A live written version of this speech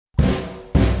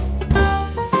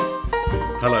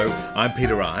Hello, I'm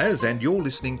Peter Ayres, and you're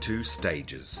listening to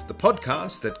Stages, the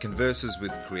podcast that converses with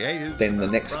creatives. Then the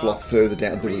next block further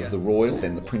down, there was the Royal.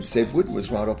 Then the Prince Edward was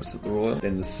right opposite the Royal.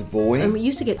 Then the Savoy. And we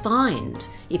used to get fined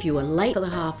if you were late for the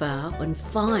half hour and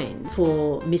fined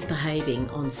for misbehaving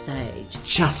on stage.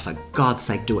 Just for God's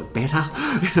sake, do it better.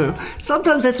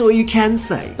 Sometimes that's all you can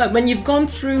say. But when you've gone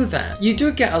through that, you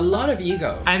do get a lot of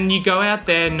ego. And you go out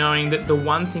there knowing that the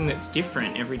one thing that's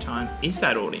different every time is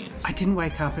that audience. I didn't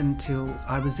wake up until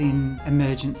I was in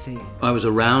emergency. I was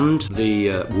around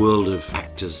the world of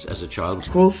actors as a child.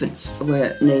 Crawfords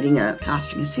were needing a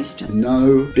casting assistant.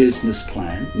 No business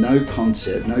plan, no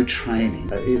concept, no training.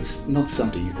 It's not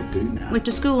something you could do now. Went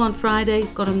to school on Friday,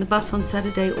 got on the bus on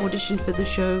Saturday, auditioned for the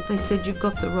show. They said, "You've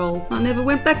got the role." I never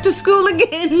went back to school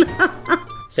again.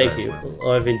 Thank you.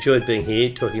 I've enjoyed being here,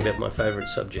 talking about my favourite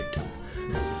subject.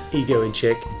 Ego in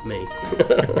check, me.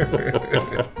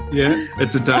 Yeah,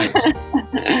 it's a date.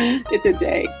 It's a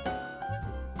date.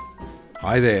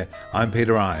 Hi there, I'm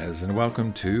Peter Ayres, and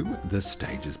welcome to the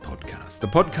Stages Podcast, the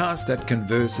podcast that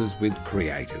converses with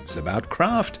creatives about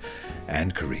craft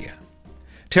and career.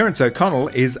 Terence O'Connell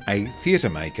is a theatre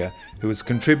maker who has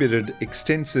contributed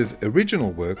extensive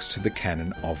original works to the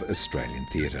canon of Australian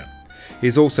theatre. He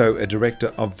is also a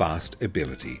director of vast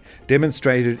ability,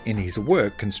 demonstrated in his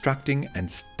work constructing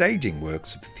and staging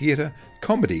works of theatre,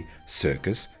 comedy,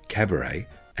 circus, cabaret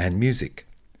and music.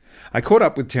 I caught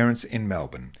up with Terence in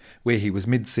Melbourne, where he was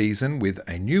mid-season with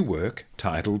a new work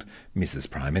titled Mrs.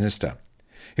 Prime Minister.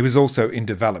 He was also in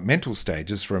developmental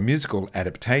stages for a musical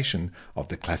adaptation of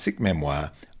the classic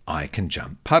memoir I Can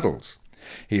Jump Puddles.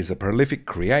 He is a prolific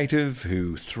creative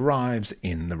who thrives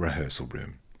in the rehearsal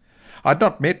room. I'd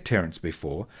not met Terence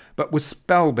before, but was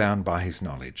spellbound by his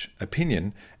knowledge,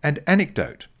 opinion and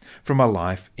anecdote from a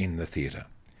life in the theatre.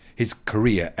 His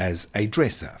career as a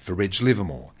dresser for Reg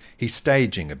Livermore, his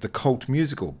staging of the cult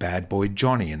musical Bad Boy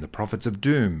Johnny and the Prophets of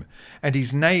Doom, and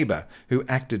his neighbour who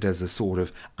acted as a sort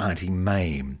of Auntie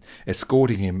Mame,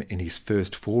 escorting him in his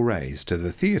first forays to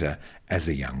the theatre as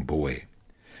a young boy.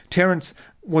 Terence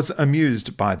was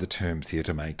amused by the term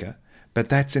theatre maker, but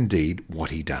that's indeed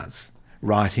what he does.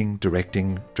 Writing,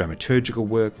 directing, dramaturgical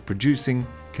work, producing,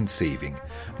 conceiving,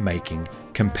 making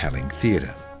compelling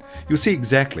theatre. You'll see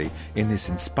exactly in this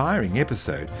inspiring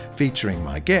episode featuring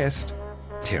my guest,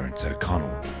 Terence O'Connell.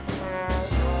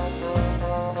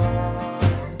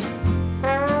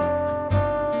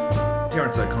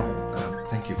 Terence O'Connell,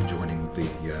 thank you for joining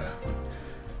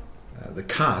the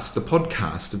cast, the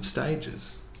podcast of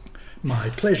Stages. My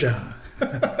pleasure.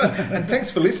 And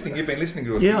thanks for listening. You've been listening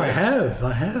to it. Yeah, I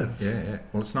have. Yeah.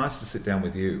 Well, it's nice to sit down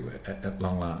with you at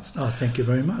long last. Oh, thank you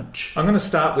very much. I'm going to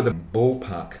start with a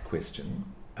ballpark question.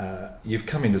 You've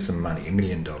come into some money, $1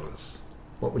 million.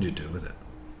 What would you do with it?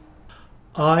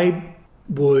 I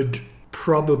would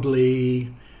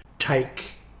probably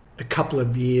take a couple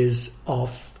of years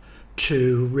off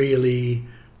to really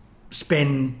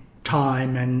spend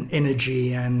time and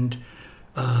energy and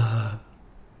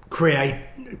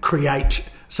create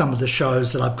some of the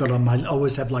shows that I've got on I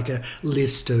always have like a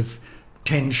list of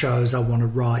 10 shows I want to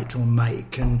write or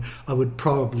make, and I would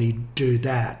probably do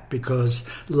that because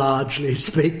largely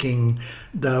speaking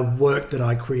the work that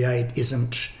I create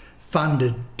isn't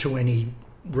funded to any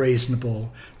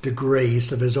reasonable degree,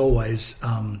 so there's always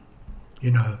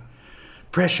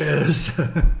pressures.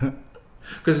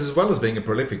 Because as well as being a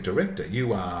prolific director,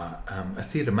 you are a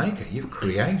theatre maker. You've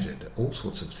created all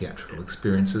sorts of theatrical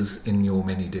experiences in your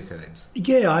many decades.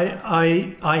 Yeah,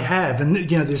 I have. And,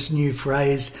 this new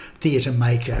phrase, theatre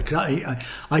maker.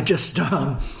 I just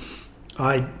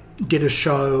I did a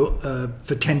show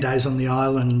for 10 days on the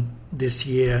island this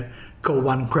year called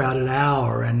One Crowded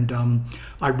Hour. And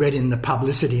I read in the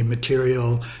publicity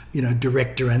material,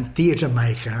 director and theatre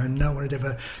maker. And no one had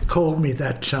ever called me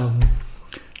that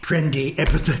trendy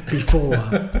epithet before.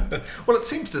 Well, it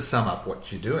seems to sum up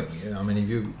what you're doing. I mean,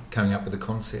 you coming up with a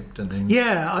concept and then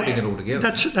putting it all together.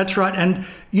 That's right. And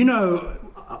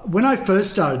when I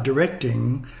first started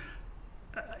directing,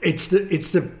 it's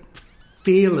the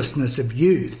fearlessness of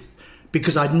youth,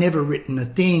 because I'd never written a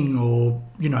thing or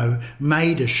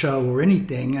made a show or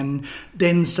anything, and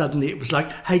then suddenly it was like,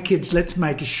 hey kids, let's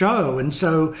make a show. And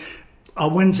so I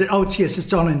went and said,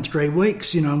 it's on in 3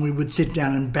 weeks, and we would sit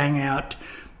down and bang out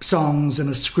songs and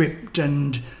a script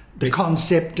and the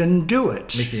concept and do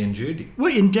it. Mickey and Judy.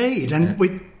 Well, indeed, and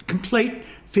with complete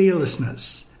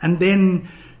fearlessness. And then,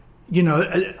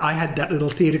 I had that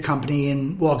little theatre company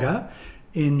in Wagga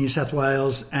in New South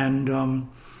Wales, and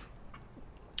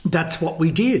that's what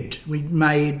we did. We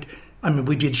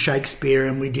did Shakespeare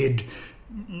and we did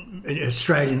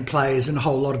Australian plays and a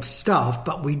whole lot of stuff,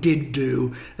 but we did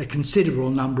do a considerable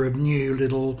number of new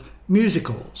little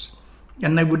musicals.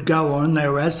 And they would go on, they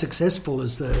were as successful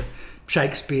as the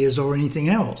Shakespeare's or anything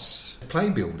else. Play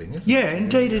building, isn't it? Yeah,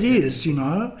 indeed it is, you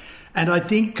know. And I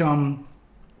think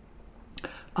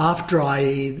after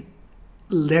I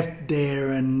left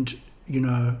there and, you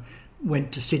know,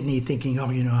 went to Sydney thinking, oh,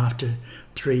 you know, after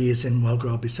 3 years in Wellgro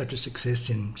I'll be such a success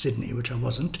in Sydney, which I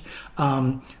wasn't.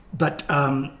 But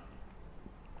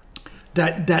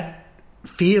that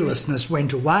fearlessness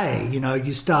went away. You know,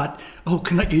 you start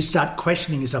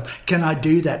questioning yourself. Can I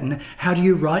do that? And how do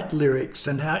you write lyrics?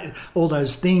 And how all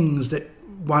those things that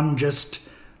one just,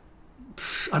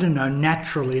 I don't know,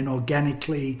 naturally and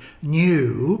organically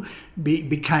knew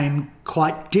became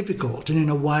quite difficult. And in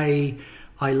a way,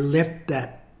 I left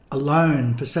that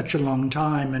alone for such a long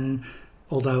time. And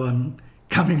although I'm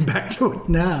coming back to it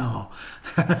now,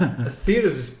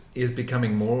 theatre is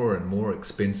becoming more and more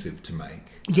expensive to make.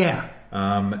 Yeah.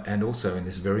 And also in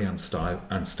this very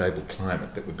unstable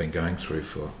climate that we've been going through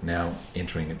for now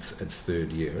entering its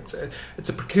third year. It's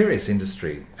a precarious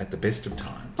industry at the best of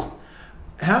times.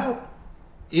 How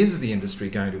is the industry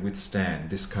going to withstand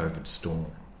this COVID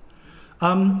storm?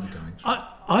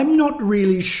 I'm not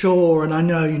really sure, and I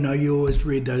know, you know, you always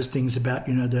read those things about,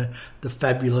 you know, the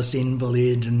fabulous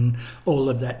invalid and all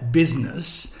of that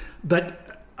business, but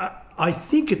I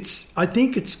think it's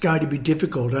going to be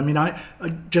difficult. I mean, I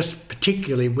just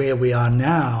particularly where we are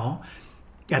now,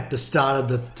 at the start of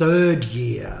the third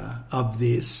year of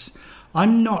this,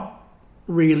 I'm not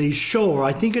really sure.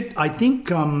 I think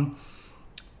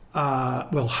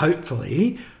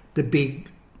hopefully the big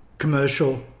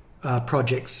commercial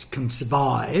projects can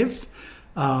survive,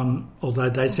 although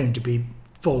they seem to be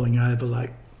falling over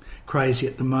like crazy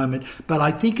at the moment. But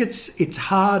I think it's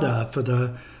harder for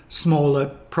the smaller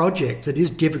projects. It is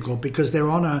difficult because they're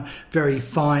on a very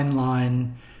fine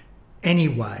line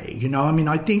anyway. You know, I mean,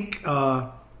 I think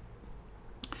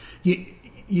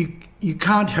you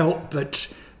can't help but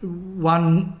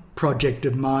one project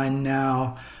of mine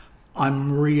now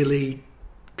I'm really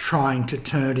trying to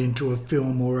turn into a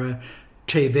film or a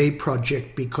TV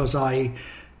project because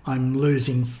I'm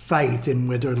losing faith in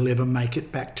whether it'll ever make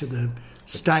it back to the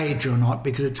stage or not,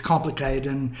 because it's complicated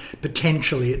and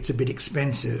potentially it's a bit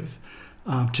expensive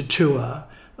to tour,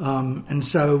 and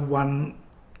so one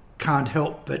can't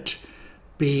help but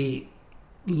be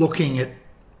looking at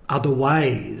other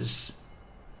ways.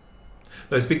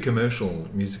 Those big commercial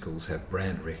musicals have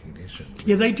brand recognition.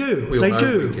 Yeah, they do. We all they know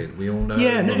do. Wicked. We all know.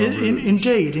 Yeah,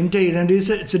 indeed, and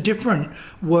it's a different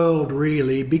world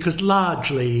really, because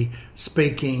largely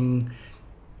speaking,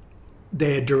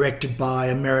 they're directed by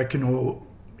American or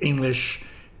English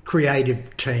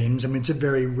creative teams. I mean, it's a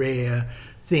very rare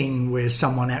thing where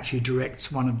someone actually directs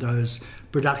one of those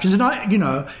productions. And I, you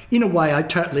know, in a way, I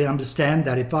totally understand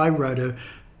that. If I wrote a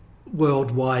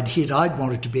worldwide hit, I'd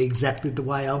want it to be exactly the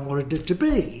way I wanted it to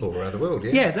be. All around the world,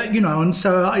 yeah. Yeah, you know, and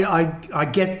so I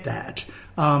get that.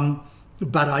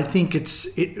 But I think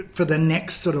for the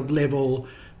next sort of level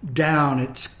down,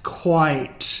 it's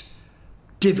quite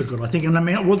difficult, I think. And I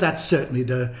mean, well, that's certainly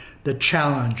the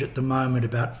challenge at the moment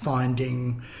about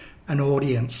finding an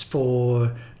audience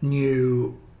for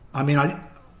new. I mean,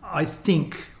 I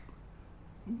think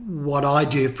what I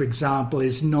do, for example,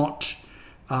 is not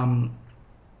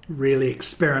really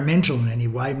experimental in any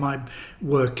way. My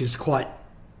work is quite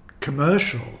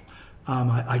commercial,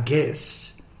 I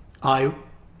guess. I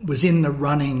was in the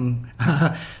running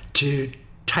to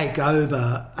take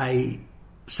over a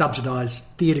subsidised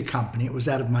theatre company. It was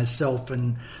out of myself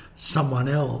and someone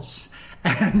else.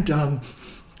 And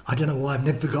I don't know why, I've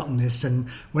never forgotten this. And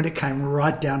when it came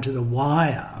right down to the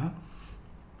wire,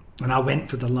 and I went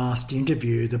for the last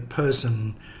interview, the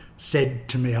person said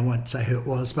to me, I won't say who it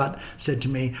was, but said to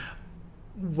me,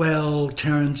 well,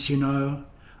 Terence, you know,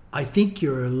 I think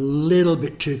you're a little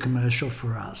bit too commercial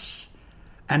for us.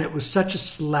 And it was such a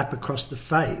slap across the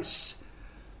face,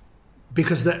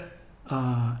 because the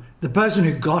person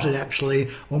who got it actually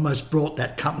almost brought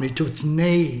that company to its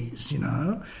knees, you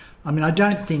know. I mean, I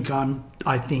don't think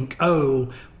I think,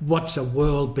 oh, what's a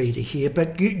world beater here?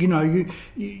 But,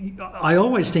 I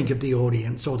always think of the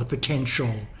audience or the potential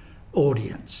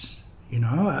audience, you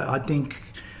know. I think,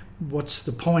 what's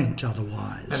the point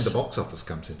otherwise? And the box office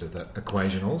comes into that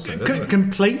equation also, doesn't it?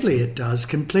 Completely it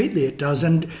does.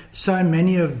 And so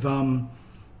many of,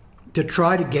 to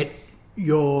try to get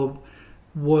your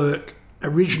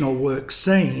original work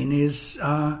seen is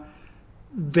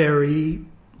very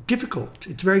difficult.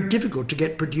 It's very difficult to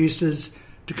get producers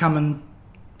to come and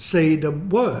see the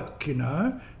work, you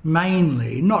know.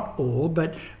 mainly, not all,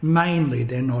 but mainly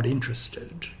they're not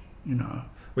interested, you know.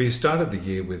 Well, you started the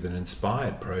year with an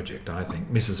inspired project, I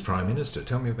think, Mrs. Prime Minister.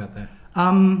 Tell me about that.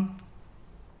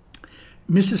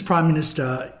 Mrs. Prime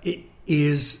Minister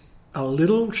is a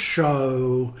little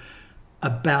show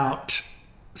about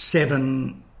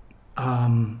 7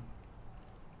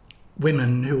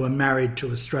 women who were married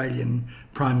to Australian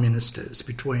Prime Ministers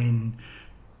between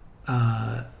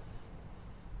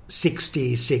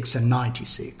 66 and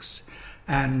 96.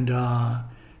 And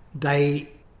they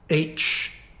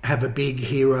each have a big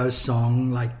hero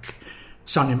song, like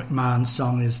Sonia McMahon's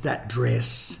song is That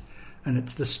Dress, and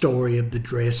it's the story of the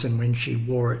dress and when she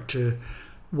wore it to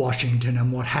Washington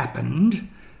and what happened.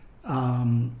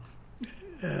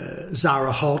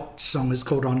 Zara Holt's song is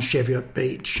called On Cheviot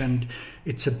Beach, and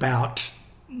it's about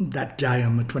that day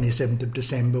on the 27th of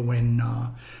December when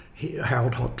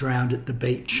Harold Holt drowned at the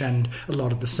beach, and a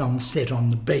lot of the songs set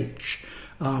on the beach.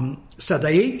 So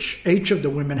they each of the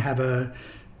women have a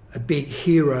big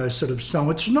hero sort of song.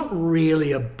 It's not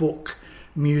really a book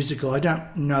musical. I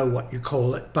don't know what you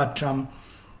call it, but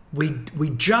we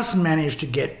just managed to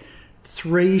get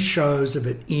 3 shows of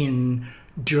it in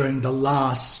during the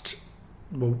last,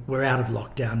 well, we're out of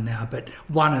lockdown now, but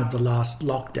one of the last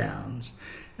lockdowns.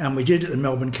 And we did it at the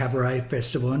Melbourne Cabaret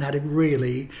Festival and had a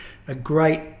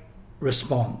great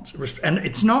response. And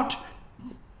it's not,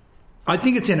 I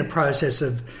think it's in a process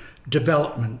of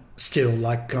development still,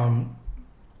 like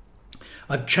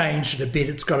I've changed it a bit.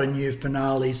 It's got a new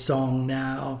finale song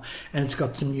now, and it's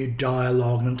got some new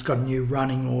dialogue, and it's got a new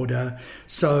running order.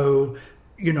 So,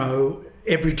 you know,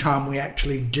 every time we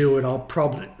actually do it, I'll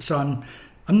probably... So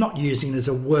I'm not using it as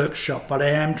a workshop, but I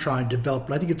am trying to develop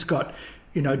it. I think it's got,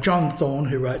 you know, John Thorne,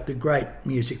 who wrote the great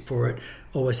music for it,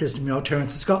 always says to me, "Oh,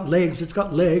 Terence, it's got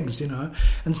legs, you know."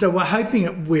 And so we're hoping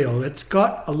it will. It's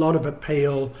got a lot of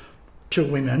appeal to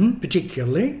women,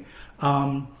 particularly.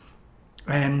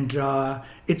 And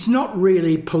it's not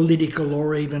really political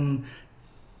or even...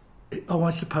 Oh,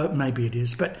 I suppose maybe it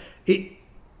is, but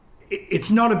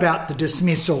it's not about the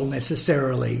dismissal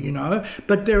necessarily, you know,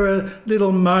 but there are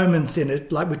little moments in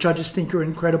it, like, which I just think are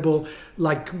incredible,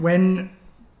 like when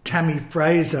Tammy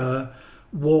Fraser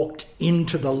walked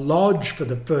into the lodge for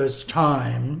the first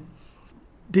time.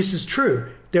 This is true.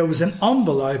 There was an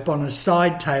envelope on a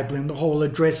side table in the hall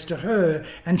addressed to her,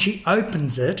 and she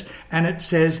opens it and it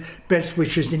says, "Best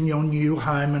wishes in your new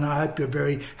home, and I hope you're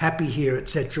very happy here,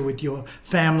 etc. with your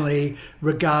family.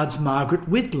 Regards, Margaret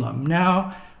Whitlam."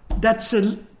 Now, that's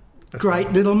a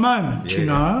great little moment, you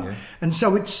know. Yeah. And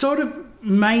so it's sort of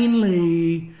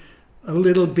mainly a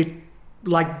little bit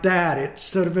like that. It's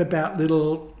sort of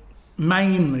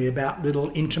mainly about little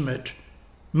intimate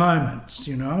moments,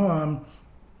 you know.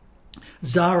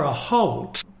 Zara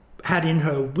Holt had in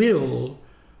her will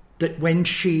that when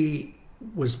she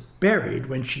was buried,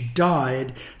 when she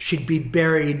died, she'd be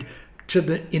buried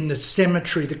in the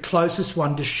cemetery, the closest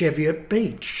one to Cheviot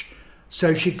Beach,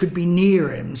 so she could be near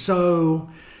him. So,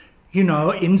 you know,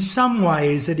 in some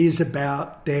ways it is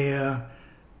about their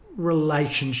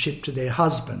relationship to their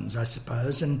husbands, I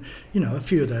suppose. And, you know, a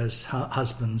few of those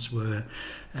husbands were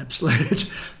absolute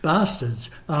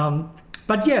bastards.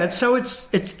 But yeah, so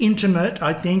it's intimate,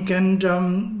 I think,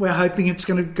 and we're hoping it's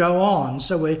going to go on.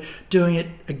 So we're doing it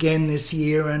again this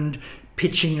year and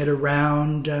pitching it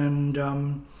around, and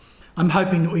I'm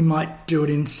hoping that we might do it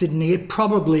in Sydney. It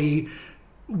probably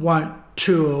won't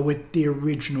tour with the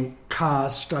original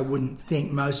cast, I wouldn't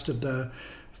think. Most of the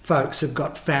folks have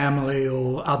got family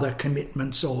or other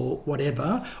commitments or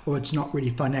whatever, or it's not really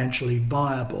financially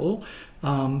viable.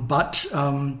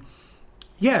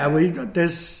 Yeah,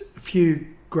 there's a few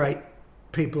great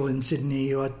people in Sydney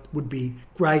who would be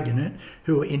great in it,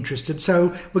 who are interested.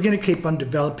 So we're going to keep on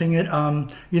developing it.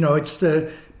 You know, it's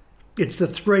the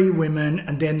 3 women,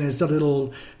 and then there's a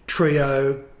little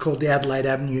trio called the Adelaide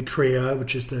Avenue Trio,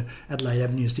 which is Adelaide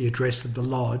Avenue is the address of the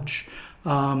lodge.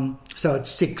 So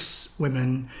it's 6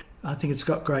 women. I think it's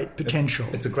got great potential.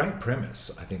 It's a great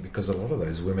premise, I think, because a lot of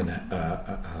those women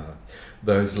are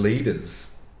those leaders.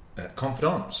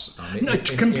 Confidants. I mean,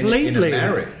 completely. In a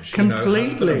marriage, completely. You know,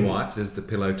 husband and wife, there's the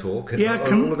pillow talk. And yeah,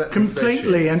 all of that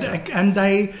completely. And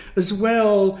they, as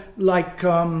well, like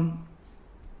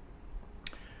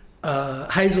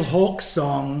Hazel Hawke's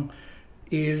song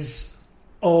is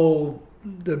all,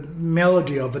 the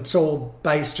melody of it's all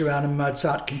based around a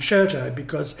Mozart concerto,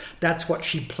 because that's what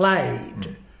she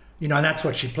played. You know, that's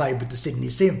what she played with the Sydney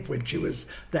Symphony when she was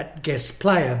that guest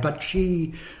player. But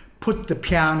she put the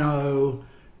piano...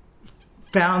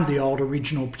 found the old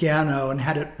original piano and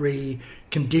had it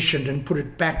reconditioned and put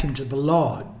it back into the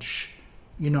lodge,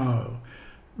 you know.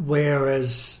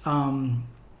 Whereas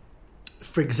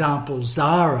for example,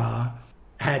 Zara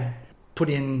had put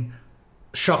in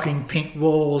shocking pink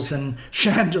walls and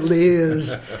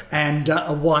chandeliers and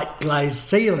a white glazed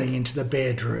ceiling into the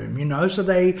bedroom, you know. So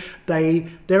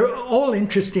they're all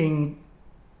interesting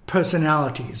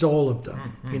personalities, all of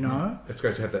them, you know. It's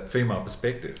great to have that female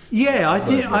perspective. Yeah,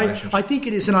 I think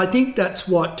it is, and I think that's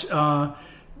what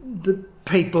the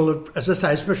people, as I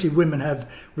say, especially women, have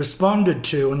responded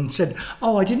to and said,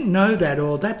 "Oh, I didn't know that,"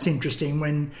 or "That's interesting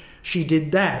when she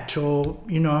did that," or,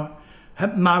 you know,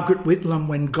 Margaret Whitlam,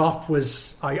 when Gough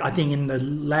was, I think in the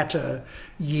latter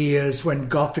years when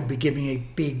Gough would be giving a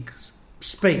big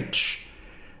speech,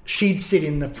 she'd sit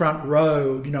in the front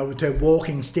row, you know, with her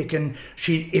walking stick, and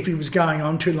if he was going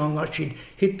on too long, like, she'd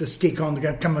hit the stick on the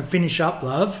go, "Come and finish up,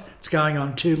 love. It's going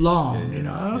on too long," you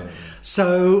know. Yeah.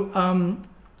 So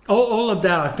all of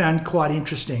that I found quite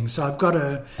interesting. So I've got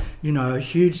a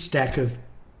huge stack of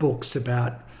books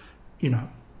about, you know,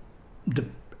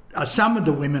 some of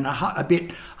the women are a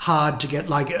bit hard to get,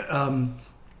 like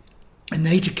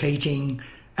Anita Keating,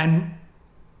 and,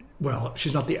 well,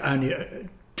 she's not the only.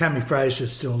 Tammy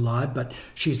Fraser's still alive, but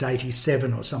she's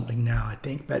 87 or something now, I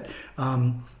think. But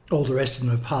all the rest of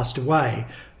them have passed away.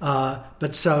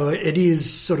 But so it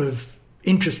is sort of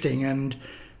interesting, and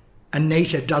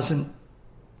Anita doesn't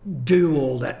do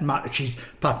all that much.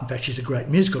 Apart from the fact she's a great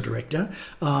musical director,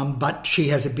 but she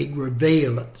has a big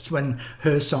reveal. It's when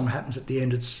her song happens at the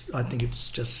end. I think it's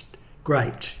just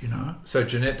great, you know. So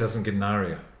Jeanette doesn't get an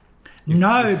aria?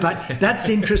 No, but that's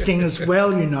interesting as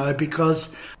well, you know,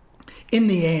 because in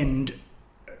the end,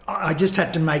 I just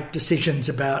had to make decisions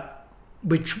about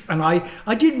which, and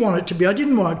I didn't want it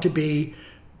to be,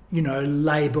 you know,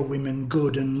 Labor women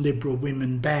good and Liberal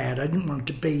women bad. I didn't want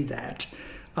it to be that.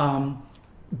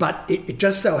 But it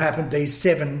just so happened these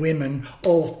 7 women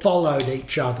all followed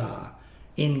each other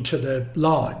into the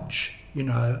lodge, you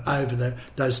know, over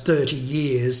those 30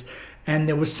 years. And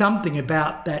there was something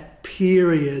about that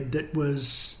period that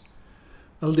was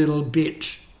a little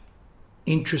bit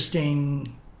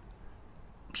interesting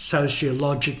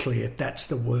sociologically, if that's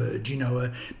the word, you know,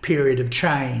 a period of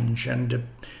change and a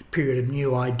period of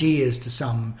new ideas to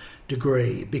some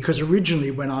degree. Because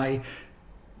originally when I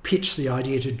pitched the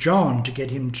idea to John to get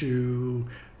him to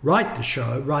write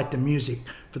the music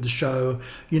for the show,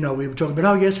 you know, we were talking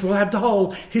about, oh yes, we'll have the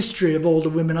whole history of all the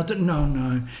women. I thought,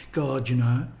 no, God, you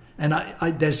know. And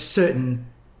there's certain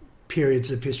periods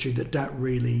of history that don't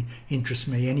really interest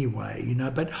me anyway, you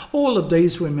know. But all of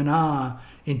these women are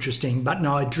interesting. But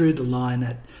no, I drew the line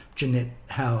at Jeanette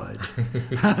Howard.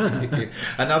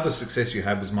 Another success you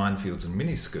had was Minefields and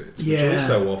Miniskirts, which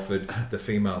also offered the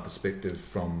female perspective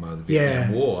from the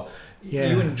Vietnam War.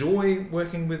 Yeah. You enjoy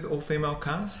working with all-female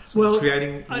casts,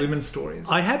 creating women's stories?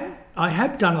 I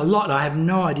have done a lot. I have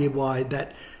no idea why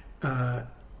that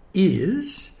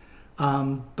is,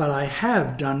 but I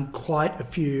have done quite a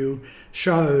few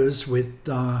shows with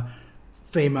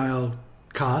female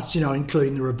cast, you know,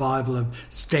 including the revival of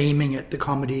Steaming at the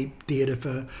Comedy Theatre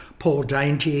for Paul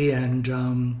Dainty, and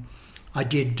I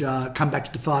did Come Back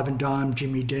to the Five and Dime,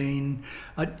 Jimmy Dean,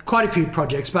 quite a few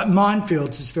projects, but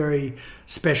Minefields is very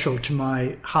special to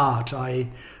my heart. I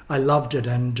loved it,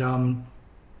 and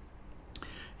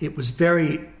it was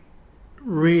very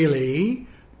really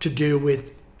to do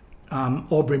with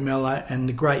Aubrey Miller and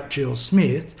the great Jill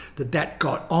Smith that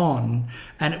got on,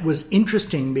 and it was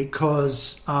interesting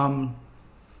because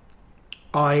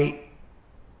I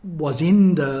was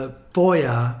in the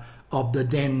foyer of the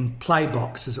then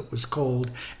Playbox, as it was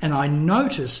called, and I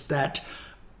noticed that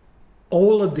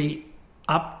all of the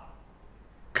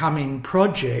upcoming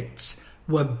projects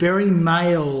were very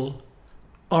male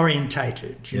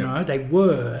orientated, you know, they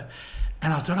were.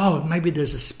 And I thought, oh, maybe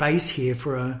there's a space here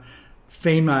for a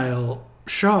female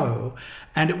show.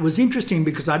 And it was interesting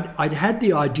because I'd had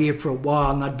the idea for a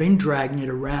while and I'd been dragging it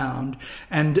around,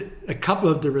 and a couple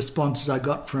of the responses I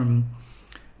got from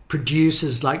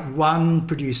producers, like one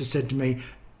producer said to me,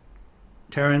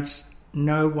 Terence,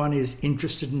 no one is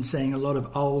interested in seeing a lot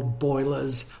of old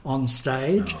boilers on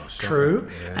stage. Oh,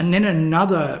 true. Yeah. And then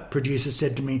another producer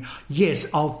said to me, yes,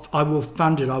 I will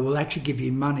fund it. I will actually give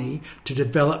you money to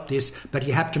develop this, but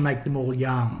you have to make them all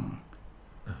young.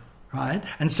 Right?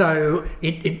 And so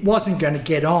it wasn't going to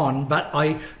get on, but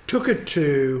I took it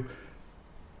to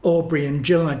Aubrey and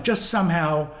Jill, and it just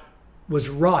somehow was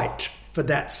right for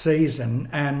that season.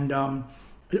 And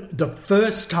the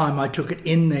first time I took it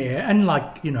in there, and like,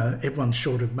 you know, everyone's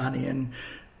short of money, and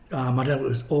I don't know if it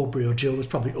was Aubrey or Jill, it was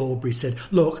probably Aubrey, said,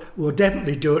 look, we'll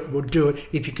definitely do it, we'll do it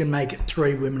if you can make it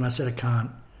 3 women. I said, I can't.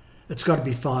 It's got to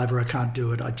be 5 or I can't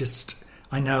do it.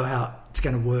 I know how it's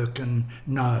going to work and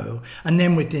no. And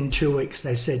then within 2 weeks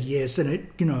they said yes, and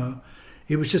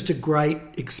it was just a great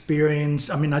experience.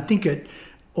 I mean, I think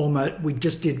we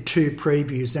just did 2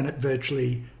 previews and it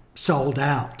virtually sold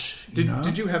out.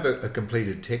 Did you have a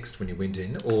completed text when you went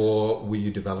in, or were you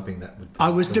developing that? I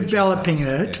was developing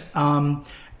it,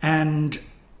 and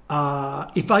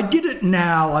if I did it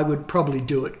now, I would probably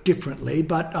do it differently.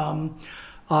 But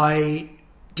I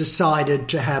decided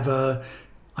to have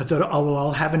I thought,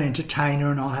 I'll have an entertainer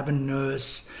and I'll have a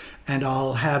nurse and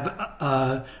I'll have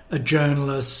a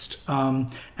journalist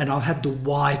and I'll have the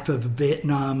wife of a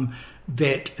Vietnam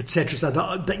vet, etc. So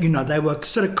that they were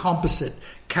sort of composite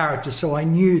characters. So I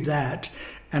knew that,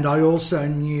 and I also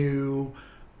knew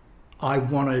I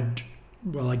wanted.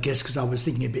 Well, I guess because I was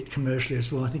thinking a bit commercially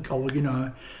as well. I think,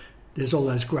 there's all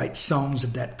those great songs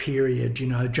of that period,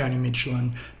 Joni Mitchell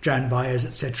and Joan Baez,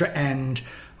 etc. And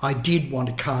I did want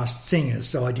to cast singers,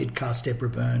 so I did cast Deborah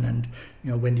Byrne and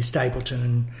Wendy Stapleton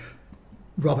and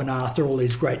Robin Arthur, all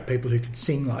these great people who could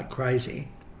sing like crazy.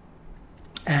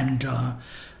 And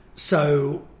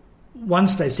so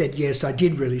once they said yes, I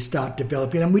did really start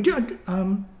developing. And we did.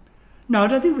 No, I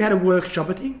don't think we had a workshop.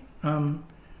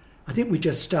 I think we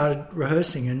just started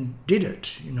rehearsing and did it.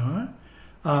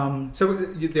 So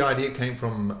the idea came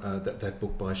from that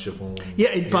book by Siobhan.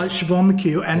 By Siobhan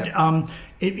McHugh,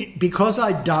 and because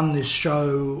I'd done this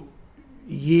show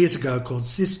years ago called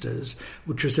Sisters,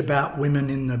 which was about women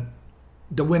in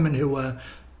the women who were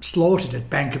slaughtered at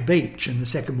Banker Beach in the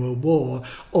Second World War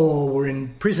or were in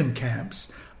prison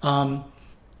camps. I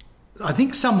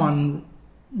think someone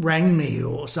rang me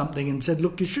or something and said,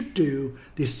 "Look, you should do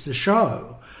this as a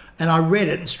show." And I read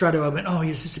it and straight away I went, "Oh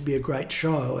yes, this would be a great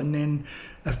show." And then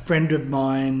a friend of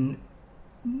mine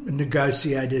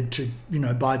negotiated to,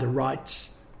 buy the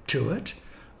rights to it,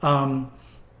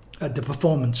 the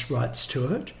performance rights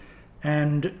to it.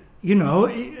 And,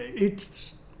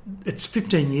 it's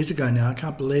 15 years ago now, I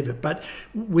can't believe it. But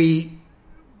we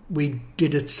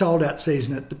did a sold-out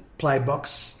season at the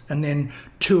Playbox and then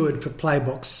toured for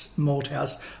Playbox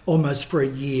Malthouse almost for a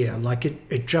year. Like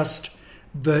it just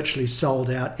virtually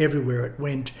sold out everywhere it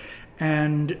went.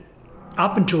 And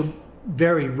up until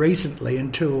very recently,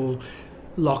 until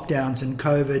lockdowns and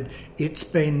COVID, it's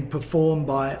been performed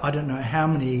by I don't know how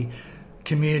many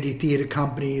community theatre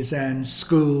companies and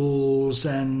schools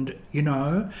and,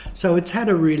 so it's had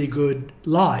a really good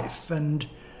life. And,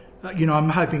 I'm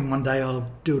hoping one day I'll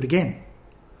do it again.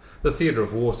 The Theatre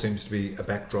of War seems to be a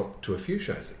backdrop to a few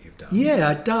shows that you've done.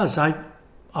 Yeah, it does. I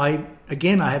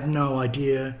have no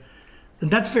idea. And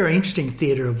that's very interesting,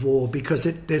 Theatre of War, because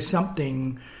there's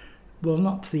something, well,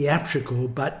 not theatrical,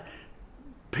 but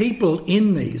people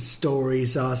in these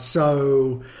stories are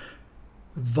so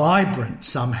vibrant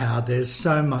somehow. There's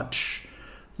so much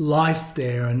life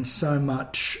there and so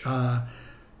much,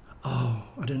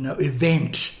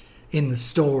 event in the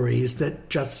stories that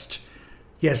just...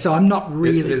 Yeah, so I'm not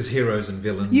really... There's heroes and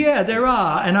villains. Yeah, there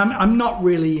are. And I'm not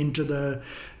really into the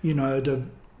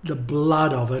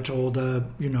blood of it or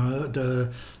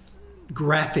the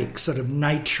graphic sort of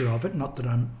nature of it. Not that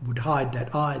I would hide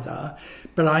that either.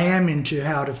 But I am into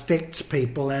how it affects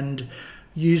people. And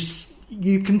you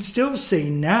can still see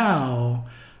now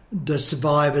the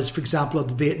survivors, for example, of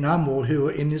the Vietnam War who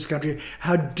are in this country,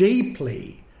 how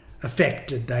deeply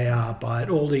affected they are by it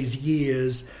all these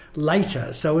years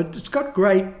later. So it's got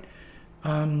great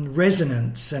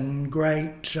resonance and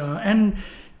great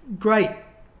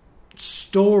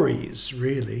stories,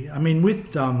 really. I mean,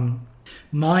 with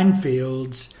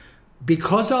Minefields,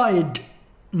 because I'd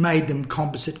made them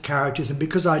composite characters and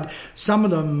because some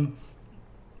of them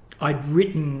I'd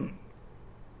written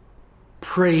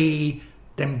pre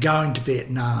them going to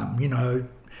Vietnam,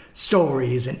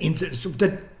 stories and incidents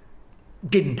that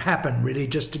didn't happen really,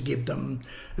 just to give them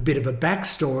a bit of a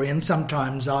backstory. And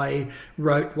sometimes I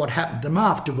wrote what happened to them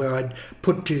after, where I'd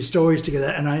put 2 stories together.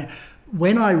 And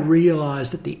when I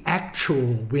realised that the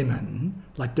actual women,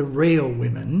 like the real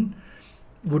women,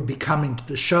 would be coming to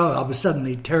the show, I was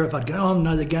suddenly terrified, going, "Oh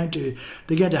no, they're going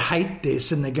to hate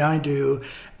this, and they're going to..."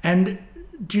 And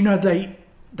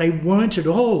they weren't at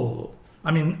all.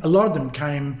 I mean, a lot of them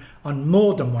came on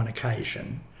more than one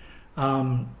occasion,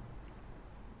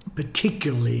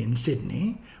 particularly in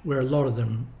Sydney, where a lot of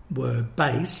them were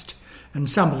based, and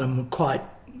some of them were quite,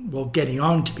 getting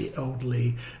on to be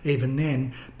elderly even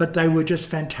then, but they were just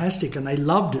fantastic and they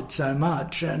loved it so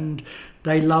much, and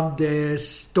they loved their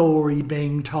story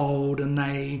being told, and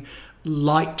they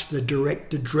liked the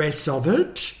direct address of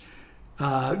it.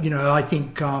 I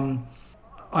think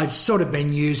I've sort of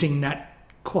been using that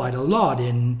quite a lot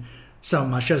in some of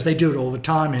my shows. They do it all the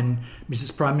time in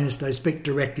Mrs. Prime Minister. They speak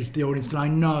directly to the audience, and I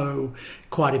know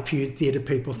quite a few theatre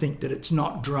people think that it's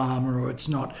not drama or it's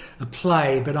not a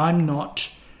play, but I'm not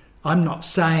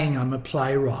saying I'm a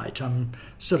playwright. I'm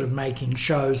sort of making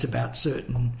shows about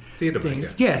certain theatre things.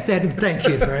 maker. Yeah, thank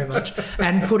you very much.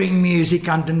 And putting music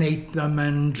underneath them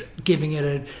and giving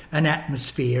it an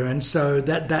atmosphere. And so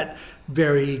that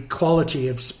very quality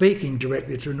of speaking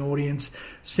directly to an audience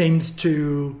seems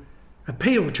to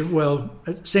appeal to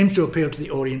the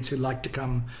audience who like to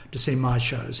come to see my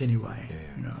shows anyway. Yeah.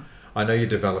 You know. I know you're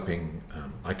developing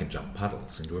I Can Jump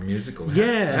Puddles into a musical.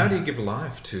 How do you give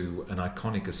life to an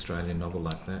iconic Australian novel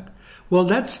like that? Well,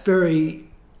 that's very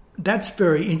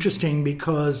interesting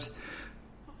because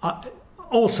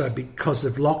also because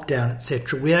of lockdown,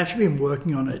 etc. We've actually been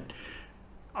working on it.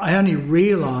 I only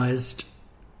realised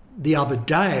the other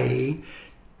day,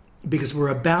 because we're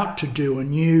about to do a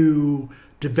new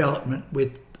development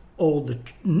with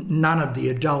none of the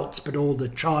adults but all the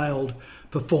child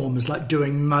performers, like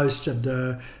doing most of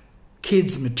the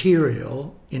kids'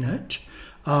 material in it,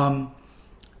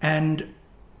 and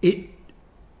it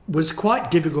was quite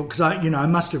difficult because I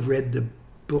must have read the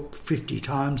book 50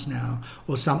 times now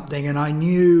or something, and I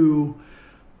knew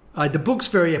the book's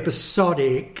very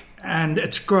episodic and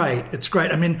it's great.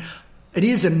 I mean, it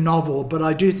is a novel, but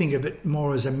I do think of it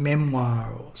more as a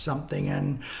memoir or something,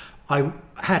 and I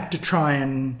had to try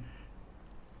and,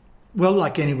 well,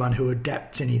 like anyone who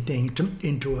adapts anything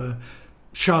into a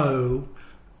show,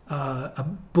 a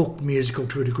book musical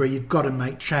to a degree, you've got to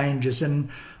make changes. And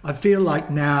I feel like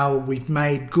now we've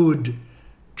made good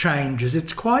changes.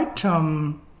 It's quite,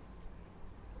 I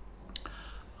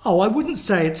wouldn't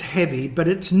say it's heavy, but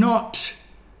it's not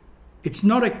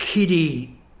a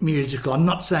kiddie musical. I'm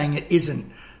not saying it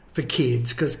isn't for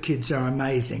kids, because kids are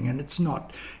amazing, and it's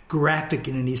not graphic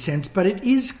in any sense, but it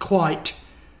is quite,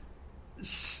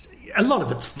 a lot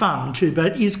of it's fun too, but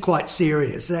it is quite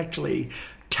serious. It actually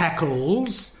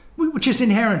tackles, which is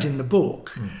inherent in the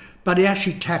book, but it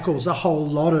actually tackles a whole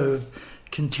lot of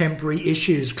contemporary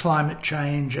issues, climate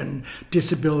change and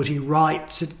disability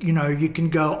rights. You can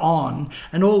go on,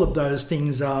 and all of those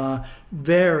things are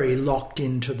very locked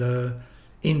into the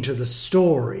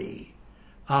story,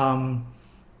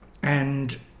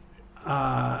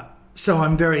 so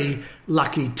I'm very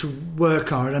lucky to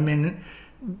work on it. I mean,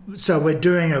 so we're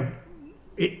doing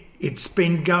it's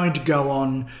been going to go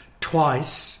on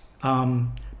twice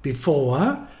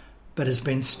before, but has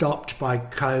been stopped by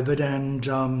COVID, and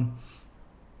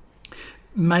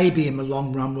maybe in the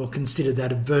long run we'll consider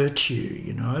that a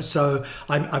virtue, So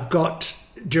I've got,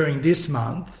 during this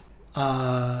month,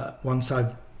 once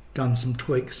I've done some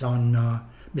tweaks on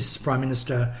Mrs. Prime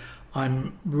Minister,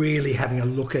 I'm really having a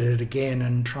look at it again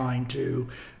and trying to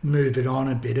move it on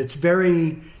a bit.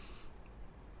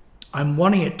 I'm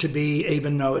wanting it to be,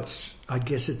 even though I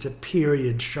guess it's a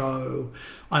period show,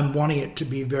 I'm wanting it to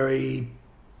be very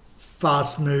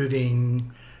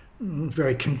fast-moving,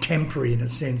 very contemporary in a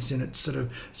sense, in its sort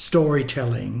of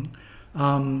storytelling.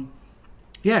 And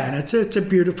it's a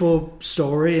beautiful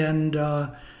story, and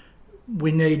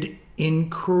we need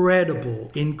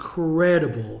incredible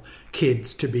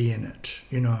kids to be in it,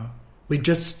 We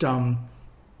just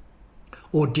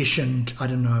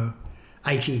auditioned,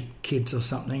 80 kids or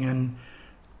something, and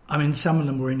I mean, some of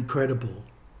them were incredible.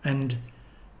 And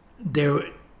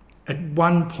at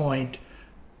one point,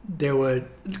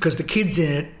 because the kids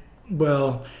in it,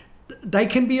 well, they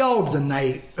can be older than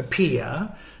they appear,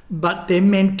 but they're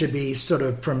meant to be sort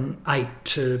of from 8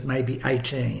 to maybe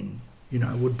 18,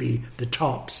 would be the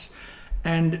tops.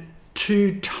 And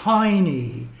too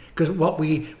tiny, because what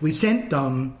we sent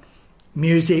them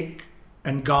music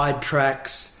and guide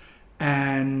tracks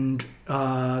and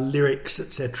lyrics,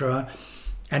 etc.,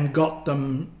 and got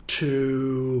them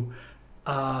to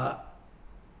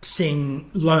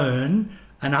learn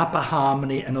an upper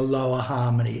harmony and a lower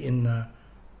harmony in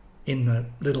the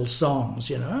little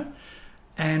songs,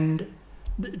 and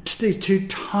these two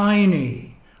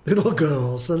tiny little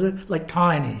girls, so they're like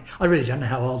tiny. I really don't know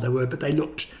how old they were, but they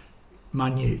looked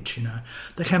minute,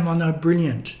 They came on, they were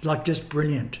brilliant, just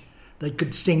brilliant. They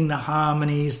could sing the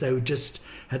harmonies, they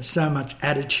had so much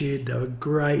attitude, they were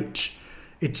great.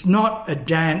 It's not a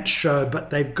dance show, but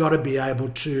they've got to be able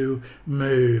to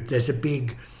move. There's a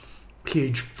big,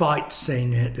 huge fight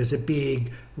scene in it. There's a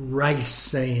big race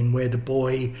scene where the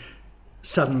boy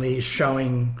suddenly is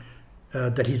showing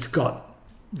that he's got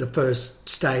the first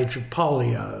stage of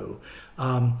polio.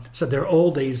 So there are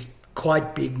all these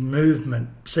quite big movement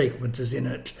sequences in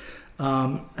it.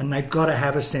 And they've got to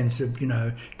have a sense of,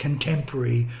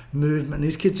 contemporary movement.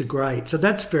 These kids are great. So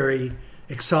that's very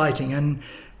exciting. And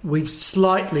we've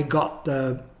slightly got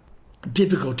the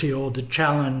difficulty or the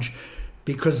challenge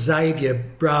because Xavier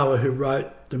Brower, who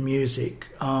wrote the music,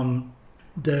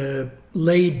 the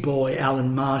lead boy,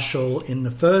 Alan Marshall, in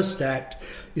the first act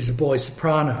is a boy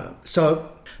soprano. So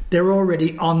they're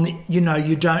already on the,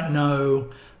 you don't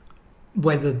know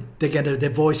whether their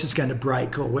voice is going to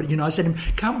break or what. I said to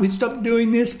him, can't we stop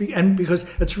doing this? And because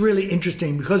it's really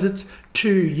interesting, because it's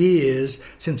 2 years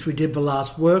since we did the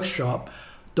last workshop,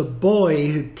 the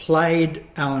boy who played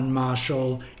Alan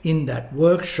Marshall in that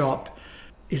workshop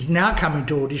is now coming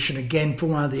to audition again for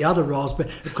one of the other roles, but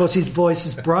of course his voice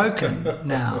is broken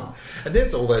now. And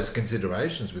there's all those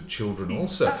considerations with children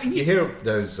also. You hear of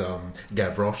those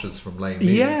Gavroches from Les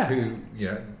Mis who,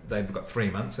 they've got 3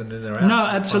 months and then they're out. No,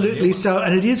 absolutely. So,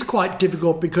 and it is quite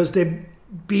difficult because they're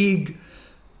big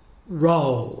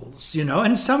roles,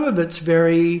 and some of it's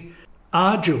very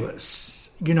arduous.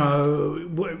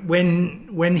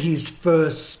 When he's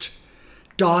first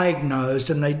diagnosed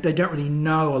and they don't really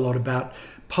know a lot about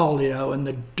polio, and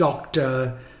the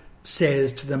doctor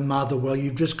says to the mother, well,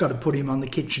 you've just got to put him on the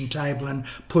kitchen table and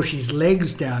push his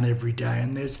legs down every day.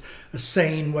 And there's a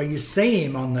scene where you see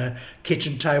him on the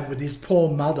kitchen table with his poor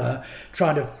mother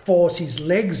trying to force his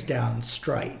legs down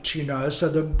straight, So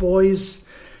the boys,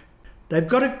 they've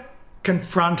got to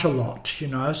confront a lot,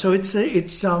 So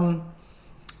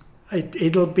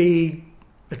it'll be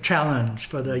a challenge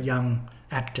for the young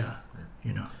actor,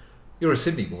 You're a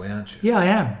Sydney boy, aren't you? Yeah, I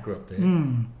am. Grew up there.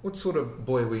 What sort of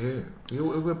boy were you? Were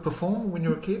you a performer when you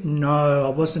were a kid? No, I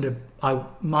wasn't. I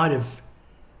might have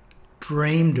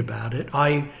dreamed about it.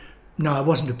 I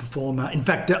wasn't a performer. In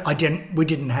fact, we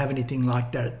didn't have anything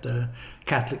like that at the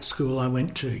Catholic school I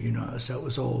went to, so it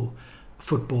was all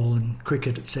football and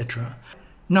cricket, etc.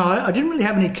 No, I didn't really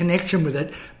have any connection with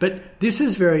it, but this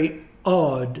is very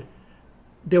odd.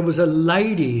 There was a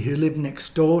lady who lived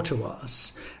next door to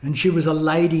us, and she was a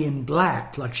lady in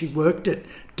black, like she worked at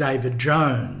David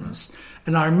Jones.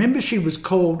 And I remember she was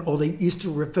called, or they used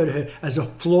to refer to her as a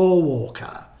floor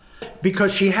walker,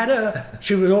 because she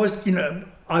was always,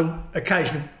 I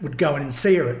occasionally would go in and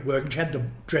see her at work, and she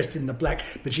had dressed in the black,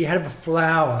 but she had a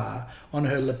flower on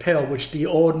her lapel, which the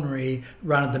ordinary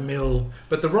run-of-the-mill...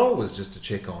 But the role was just to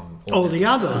check on... all the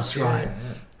others, right.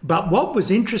 Yeah. But what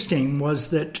was interesting was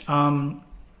that...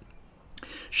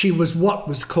 she was what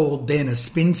was called then a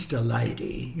spinster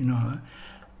lady,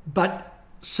 But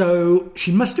so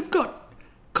she must have got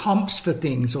comps for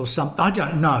things or something. I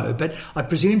don't know, but I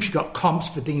presume she got comps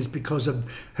for things because of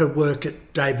her work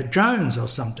at David Jones or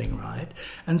something, right?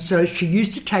 And so she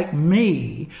used to take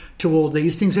me to all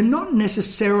these things, and not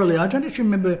necessarily, I don't actually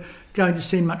remember going to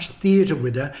see much theatre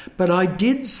with her, but I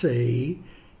did see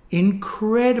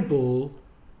incredible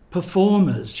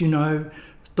performers,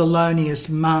 Thelonious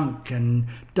Monk and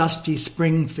Dusty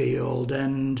Springfield,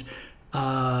 and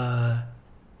I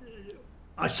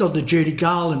saw the Judy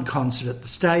Garland concert at the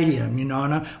stadium, and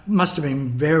I must have been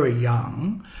very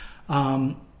young.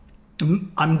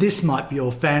 This might be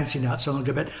all fancy now, so long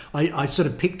ago, but I sort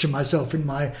of picture myself in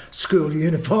my school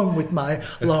uniform with my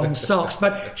long socks.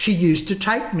 But she used to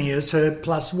take me as her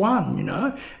plus one,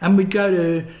 and we'd go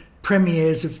to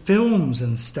premieres of films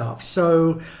and stuff.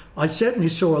 So I certainly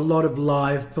saw a lot of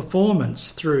live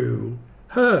performance through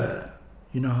her,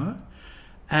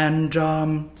 And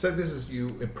so this is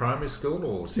you in primary school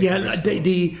or secondary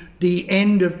school? The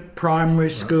end of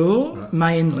primary school, right.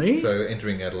 Mainly. So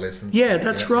entering adolescence. Yeah,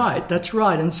 that's right.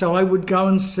 And so I would go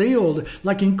and see all the,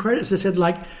 like in credits, I said,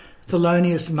 like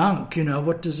Thelonious Monk,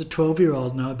 what does a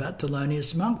 12-year-old know about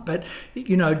Thelonious Monk? But,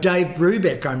 Dave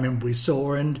Brubeck, I remember we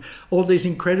saw, and all these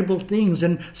incredible things.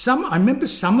 And I remember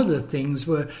some of the things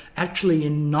were actually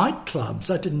in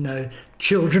nightclubs. I didn't know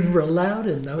children were allowed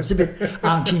in them. It's a bit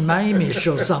Auntie Mame-ish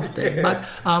or something. But,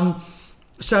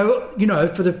 so,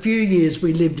 for the few years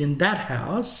we lived in that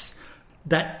house,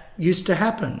 that used to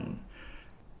happen.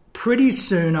 Pretty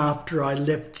soon after I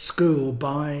left school,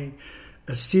 by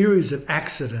a series of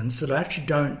accidents that I actually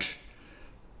don't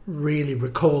really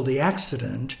recall the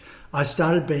accident, I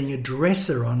started being a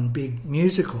dresser on big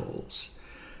musicals.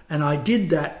 And I did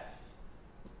that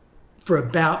for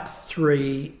about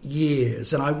 3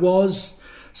 years. And I was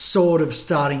sort of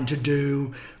starting to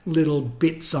do little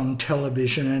bits on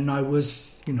television, and I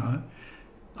was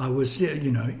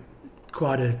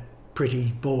quite a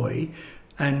pretty boy.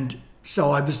 And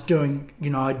so I was doing,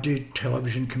 I'd do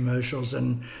television commercials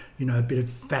and, a bit of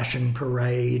Fashion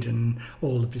Parade and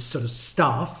all of this sort of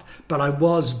stuff. But I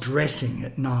was dressing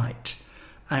at night.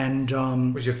 And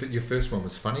was your first one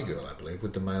was Funny Girl, I believe,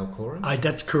 with the male chorus?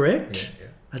 That's correct. Yeah.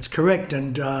 That's correct.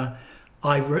 And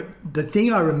the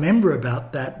thing I remember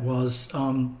about that was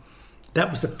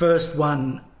the first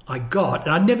one I got.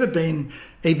 And I'd never been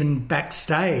even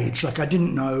backstage. Like, I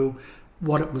didn't know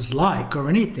what it was like or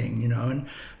anything, and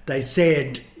they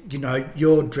said,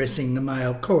 you're dressing the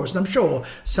male chorus. And I'm sure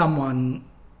someone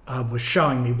was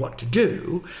showing me what to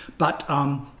do, but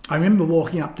I remember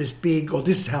walking up this big, or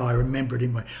this is how I remember it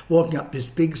anyway, walking up this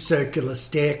big circular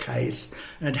staircase,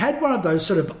 and it had one of those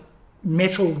sort of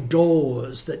metal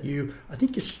doors that I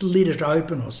think you slid it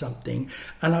open or something.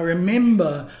 And I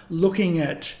remember looking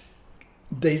at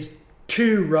these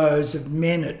 2 rows of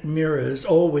men at mirrors,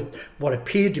 all with what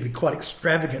appeared to be quite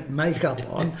extravagant makeup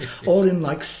on, all in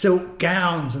like silk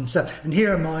gowns and stuff. And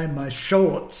here am I in my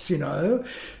shorts,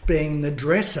 being the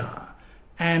dresser.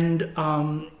 And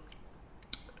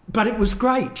but it was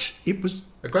great. It was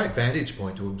a great vantage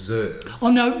point to observe.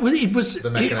 Oh no, it was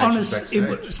backstage. It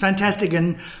was fantastic,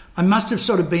 and I must have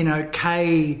sort of been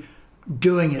okay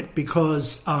doing it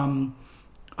because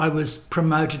I was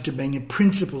promoted to being a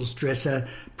principal's dresser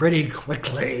pretty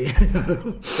quickly.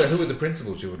 So who were the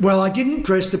principals you were? Well, I didn't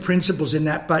dress the principals in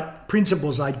that, but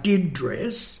principals I did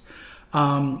dress.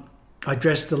 I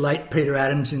dressed the late Peter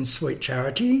Adams in Sweet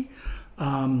Charity,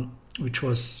 which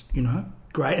was,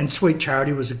 great. And Sweet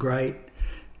Charity was a great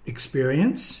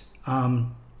experience.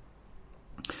 And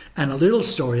a little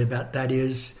story about that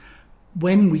is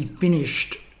when we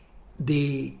finished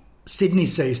the Sydney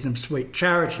season of Sweet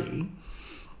Charity,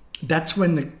 that's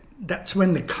when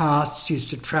the casts used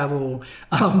to travel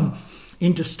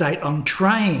interstate on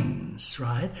trains,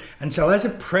 right? And so as a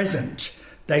present,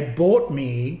 they bought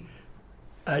me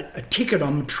a ticket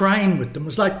on the train with them. It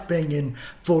was like being in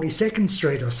 42nd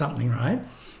Street or something, right?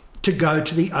 To go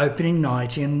to the opening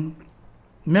night in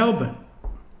Melbourne.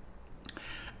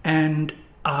 And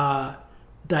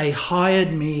they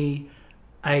hired me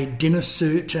a dinner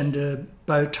suit and a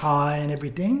bow tie and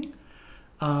everything.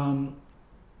 And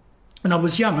I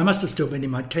was young. I must have still been in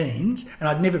my teens, and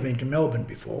I'd never been to Melbourne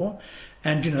before.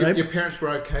 And your parents were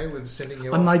okay with sending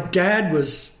you? And my dad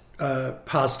was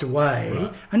passed away,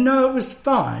 right. And no, it was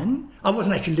fine. I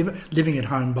wasn't actually living at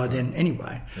home by then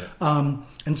anyway. Yeah.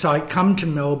 And so I come to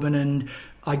Melbourne, and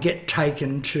I get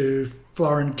taken to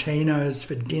Florentino's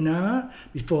for dinner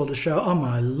before the show. Oh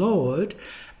my Lord!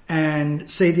 And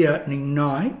see the opening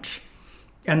night,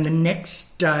 and the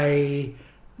next day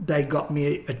they got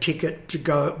me a ticket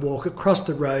to walk across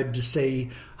the road to see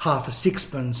Half a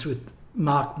Sixpence with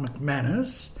Mark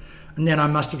McManus. And then I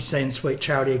must have seen Sweet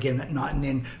Charity again that night and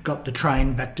then got the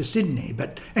train back to Sydney.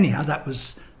 But anyhow, that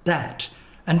was that.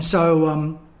 And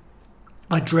so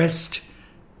I dressed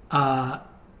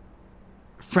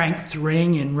Frank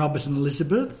Thring in Robert and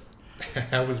Elizabeth.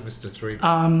 How was Mr. Thring?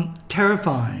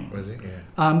 Terrifying. Was it?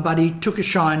 Yeah. But he took a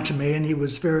shine to me, and he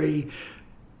was very...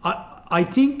 I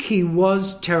think he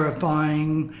was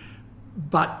terrifying,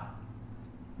 but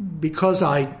because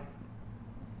I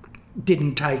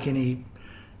didn't take any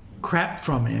crap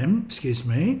from him,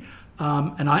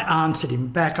 and I answered him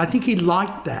back, I think he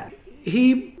liked that.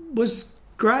 He was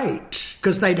great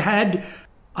because they'd had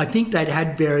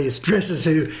various dressers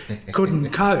who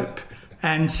couldn't cope,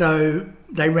 and so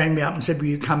they rang me up and said, will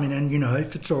you come in and,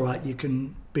 if it's all right, you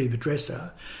can be the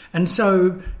dresser. And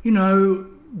so,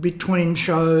 between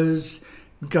shows,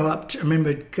 go up to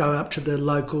the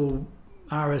local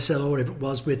RSL or whatever it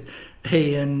was with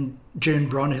he and June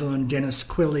Bronhill and Dennis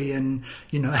Quilly and,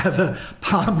 have a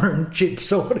Palmer and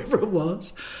chips or whatever it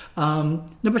was. No,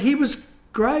 but he was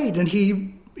great, and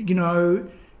he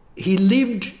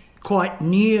lived quite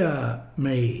near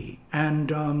me,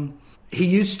 and he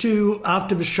used to,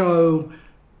 after the show,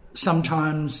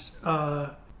 sometimes,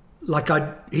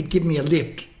 he'd give me a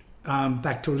lift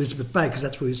back to Elizabeth Bay because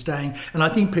that's where we were staying, and I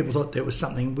think people thought there was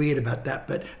something weird about that,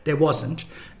 but there wasn't.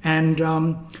 And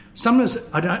sometimes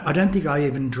I don't think I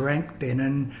even drank then,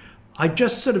 and I'd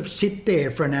just sort of sit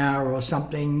there for an hour or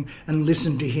something and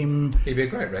listen to him. He'd be a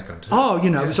great record too. Oh,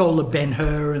 it was all the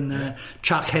Ben-Hur and the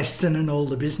Chuck Heston and all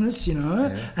the business,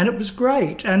 and it was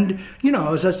great. And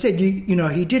as I said,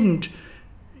 he didn't.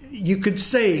 You could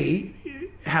see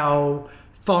how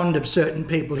fond of certain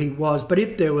people he was, but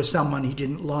if there was someone he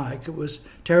didn't like, it was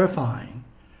terrifying.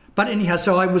 But anyhow,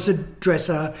 so I was a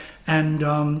dresser, and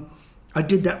I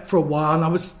did that for a while, and I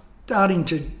was starting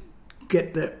to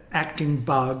get the acting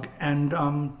bug, and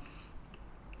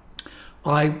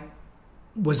I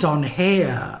was on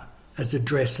Hair as a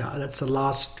dresser. That's the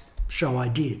last show I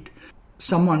did.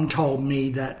 Someone told me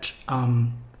that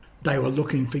they were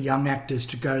looking for young actors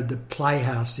to go to the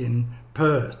Playhouse in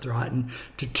Perth, right, and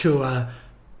to tour,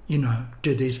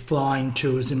 do these flying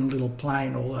tours in a little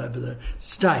plane all over the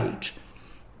state.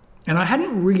 And I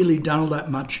hadn't really done all that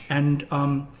much, and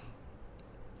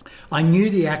I knew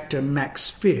the actor Max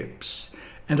Phipps,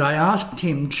 And I asked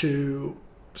him to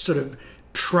sort of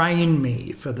train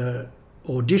me for the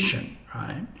audition,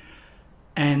 right?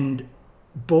 And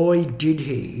boy, did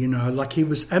he, like he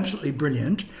was absolutely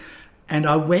brilliant. And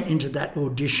I went into that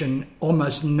audition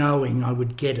almost knowing I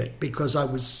would get it because I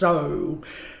was so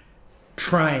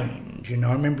trained.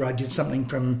 I remember I did something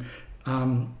from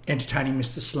Entertaining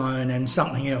Mr. Sloan and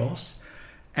something else,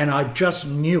 and I just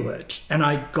knew it, and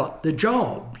I got the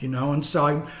job, And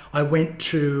so I went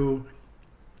to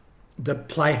the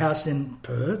Playhouse in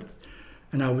Perth,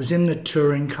 and I was in the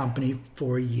touring company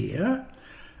for a year,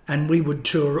 and we would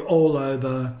tour all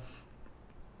over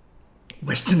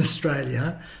Western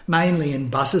Australia, mainly in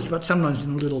buses, but sometimes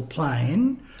in a little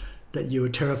plane that you were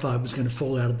terrified was going to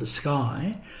fall out of the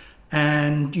sky.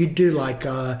 And you'd do like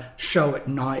a show at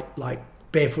night, like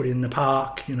Barefoot in the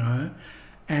Park,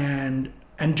 and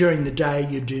during the day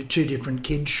you'd do 2 different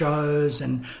kids shows,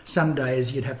 and some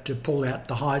days you'd have to pull out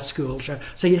the high school show.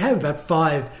 So you'd have about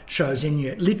 5 shows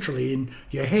literally in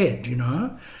your head,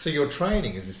 So your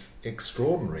training is this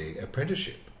extraordinary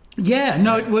apprenticeship. Yeah,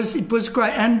 no, it was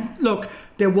great. And look,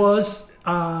 there was,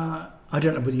 I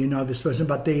don't know whether you know this person,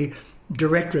 but the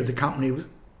director of the company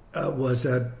was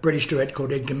a British director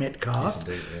called Edgar Metcalf, yes,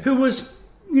 indeed, yeah. who was,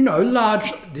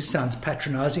 large, this sounds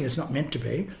patronising, it's not meant to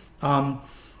be,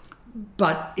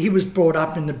 but he was brought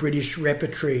up in the British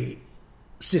repertory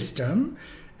system,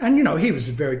 and, he was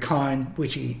a very kind,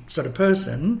 witty sort of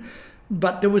person,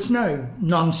 but there was no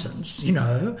nonsense,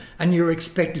 and you were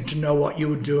expected to know what you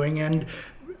were doing, and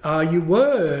you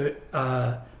were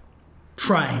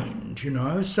trained,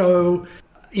 So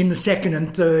in the second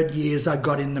and third years, I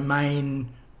got in the main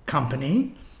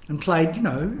company and played,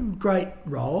 great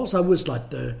roles. I was like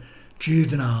the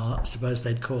juvenile, I suppose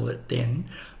they'd call it then.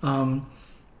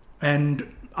 And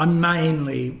I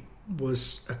mainly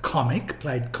was a comic,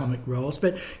 played comic roles.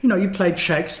 But, you played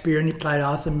Shakespeare and you played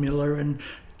Arthur Miller and,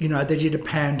 they did a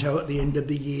panto at the end of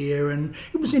the year. And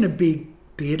it was in a big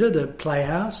theatre, the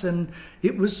Playhouse, and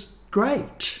it was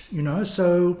great,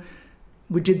 So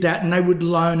we did that, and they would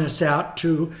loan us out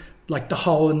to like the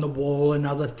Hole in the Wall and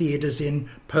other theatres in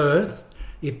Perth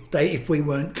if we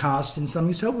weren't cast in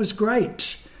something. So it was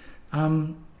great,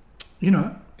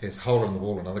 Yes, Hole in the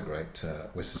Wall, another great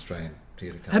West Australian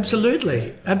theatre company.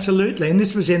 Absolutely. And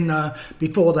this was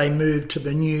before they moved to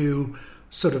the new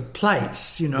sort of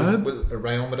place, Was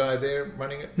Ray Almaday there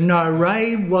running it? No,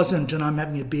 Ray wasn't, and I'm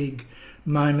having a big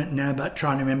moment now about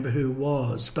trying to remember who it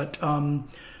was. But,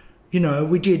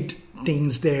 we did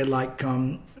things there like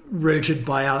Rooted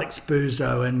by Alex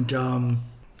Buzo and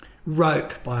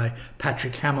Rope by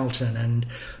Patrick Hamilton. And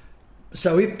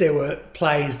so if there were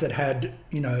plays that had,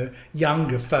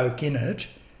 younger folk in it,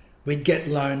 we'd get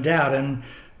loaned out. And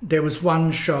there was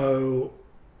one show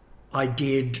I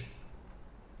did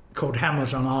called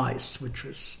Hamlet on Ice, which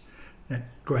was that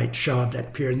great show of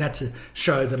that period. And that's a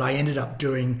show that I ended up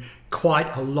doing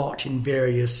quite a lot in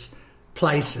various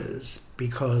places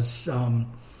because,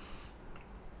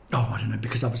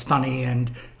 because I was funny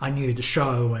and I knew the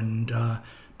show, and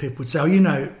people would say,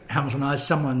 Hamilton Ice,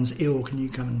 someone's ill, can you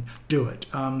come and do it?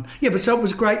 But so it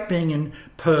was great being in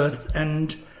Perth,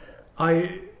 and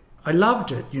I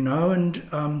loved it, and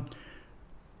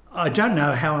I don't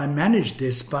know how I managed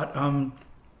this, but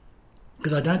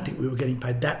because I don't think we were getting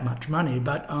paid that much money,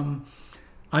 but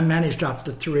I managed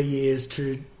after 3 years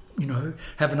to,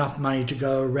 have enough money to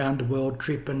go around a world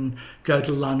trip and go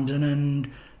to London,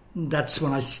 and that's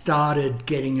when I started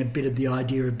getting a bit of the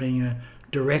idea of being a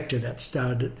director. That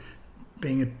started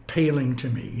being appealing to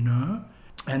me,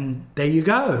 and there you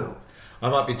go. I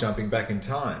might be jumping back in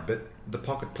time, but the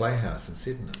Pocket Playhouse in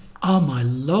Sydenham. Oh, my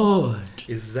Lord.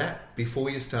 Is that before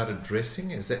you started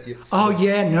dressing? Is that...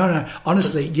 No.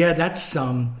 Honestly, that's...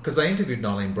 Because I interviewed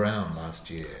Nolene Brown last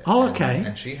year. Oh, okay.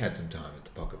 And she had some time at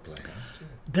the Pocket Playhouse too.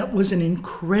 That was an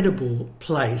incredible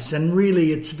place, and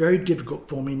really it's very difficult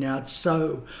for me now. It's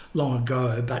so long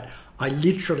ago, but I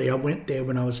went there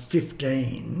when I was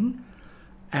 15,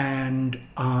 and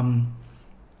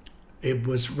it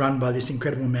was run by this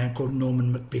incredible man called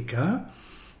Norman McVicker,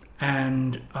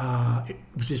 and it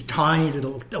was this tiny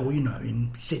little,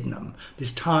 in Sydenham,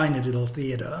 this tiny little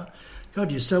theatre. God,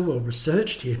 you're so well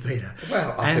researched here, Peter.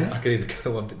 Well, I could even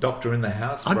go on. Doctor in the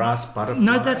House, Brass Butterfly.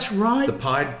 No, that's right. The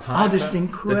Pied Piper. Oh, this is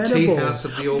incredible. The Tea House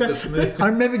of the August Moon. I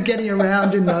remember getting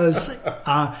around in those.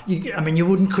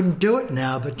 You couldn't do it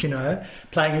now, but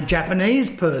playing a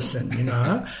Japanese person,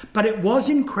 But it was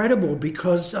incredible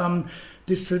because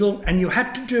this little, and you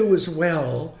had to do as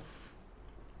well.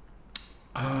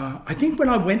 I think when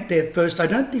I went there first, I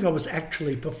don't think I was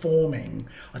actually performing.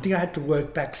 I think I had to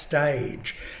work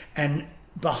backstage. And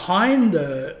behind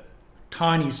the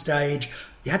tiny stage,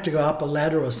 you had to go up a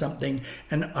ladder or something,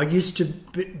 and I used to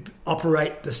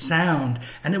operate the sound,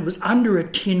 and it was under a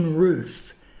tin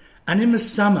roof. And in the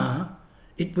summer,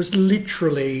 it was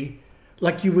literally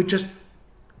like you were just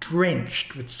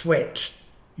drenched with sweat,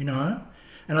 you know?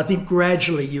 And I think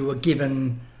gradually you were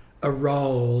given a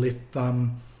role if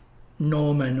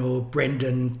Norman or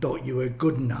Brendan thought you were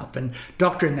good enough. And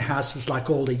Doctor in the House was like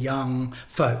all the young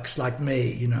folks like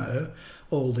me, you know,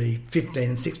 all the 15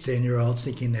 and 16-year-olds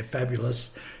thinking they're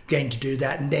fabulous, getting to do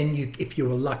that. And then if you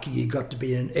were lucky, you got to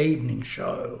be in an evening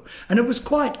show. And it was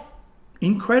quite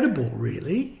incredible,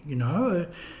 really, you know.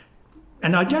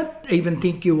 And I don't even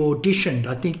think you auditioned.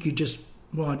 I think you just,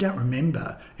 well, I don't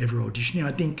remember ever auditioning.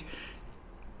 I think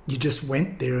you just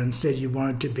went there and said you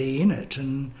wanted to be in it,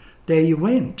 and there you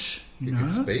went. You know?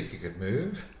 Could speak, you could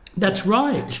move. That's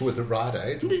right. With the right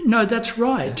age. No, that's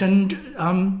right.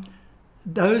 And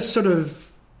those sort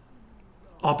of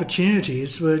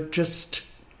opportunities were just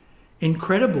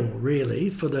incredible,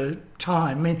 really, for the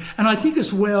time. I mean, and I think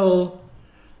as well,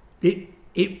 it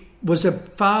was a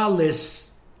far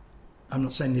less, I'm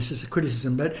not saying this as a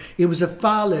criticism, but it was a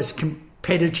far less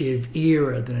competitive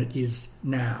era than it is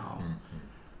now. Mm-hmm.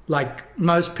 Like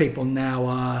most people now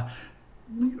are,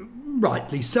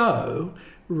 rightly so,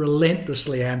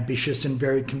 relentlessly ambitious and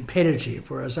very competitive,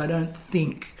 whereas I don't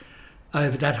think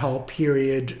over that whole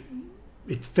period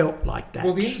it felt like that.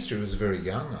 Well, the industry was very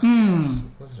young, I guess,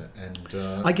 wasn't it?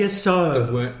 And I guess so.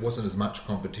 There wasn't as much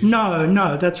competition.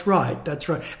 No, that's right.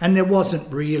 And there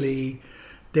wasn't really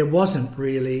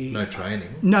no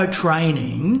training. No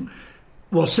training.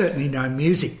 Well, certainly no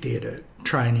music theatre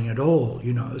training at all,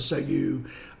 you know. So you,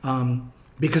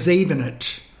 because even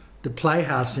at the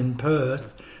Playhouse in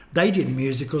Perth, they did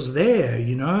musicals there,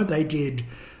 you know. They did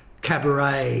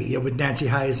Cabaret with Nancy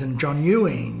Hayes and John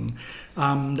Ewing.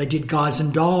 They did Guys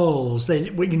and Dolls.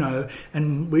 You know,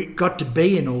 and we got to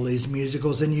be in all these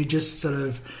musicals, and you just sort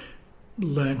of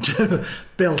learned to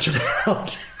belt it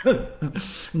out.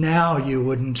 Now you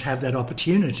wouldn't have that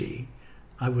opportunity,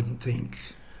 I wouldn't think.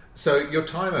 So your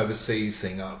time overseas,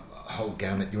 seeing a whole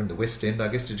gamut, you're in the West End, I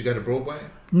guess. Did you go to Broadway?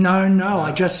 No.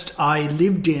 I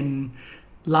lived in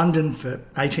London for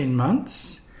 18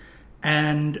 months,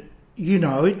 and, you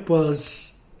know, it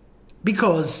was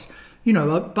because, you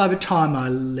know, by the time I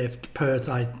left Perth,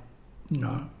 I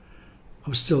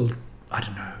was still,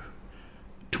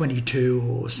 22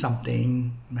 or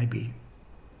something, maybe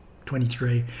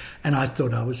 23, and I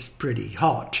thought I was pretty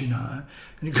hot, you know.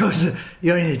 And of course,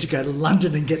 you only need to go to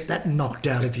London and get that knocked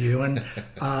out of you. And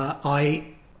I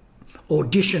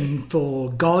auditioned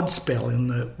for Godspell in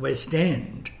the West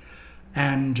End,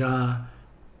 and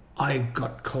I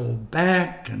got called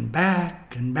back and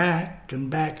back and back and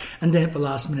back, and then at the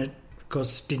last minute, of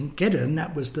course, didn't get it, and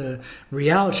that was the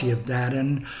reality of that.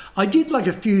 And I did like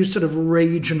a few sort of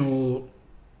regional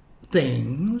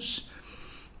things,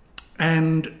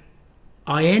 and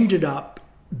I ended up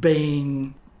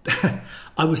being,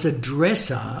 I was a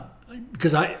dresser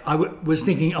because I was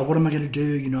thinking, what am I going to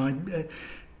do? You know,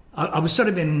 I was sort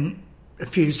of in a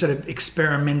few sort of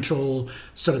experimental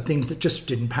sort of things that just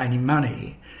didn't pay any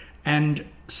money. And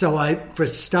so for a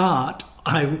start,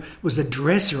 I was a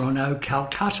dresser on O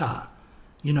Calcutta,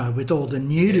 you know, with all the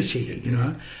nudity, you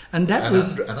know. And that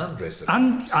was... An undresser.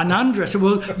 An undresser.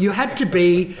 Well, you had to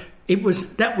be...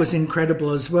 That was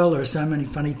incredible as well. There are so many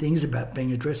funny things about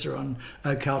being a dresser on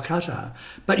O Calcutta.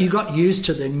 But you got used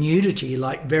to the nudity,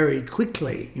 like, very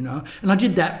quickly, you know. And I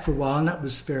did that for a while, and that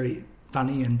was very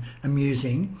funny and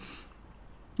amusing.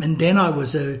 And then I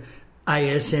was a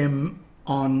ASM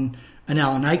on an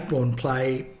Alan Ayckbourn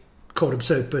play called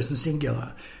Absurd Person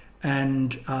Singular.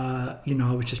 And, you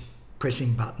know, I was just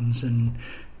pressing buttons and,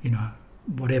 you know,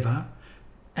 whatever.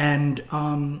 And...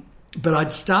 but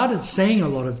I'd started seeing a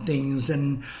lot of things,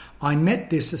 and I met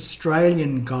this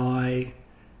Australian guy,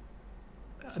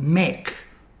 Mech,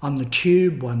 on the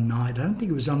Tube one night. I don't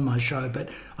think it was on my show, but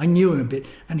I knew him a bit.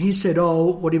 And he said,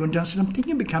 what do you want to do? I said, I'm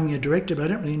thinking of becoming a director, but I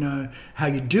don't really know how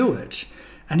you do it.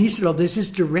 And he said, there's this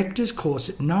director's course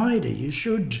at NIDA. You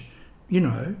should, you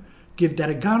know, give that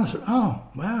a go. And I said, oh,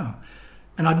 wow.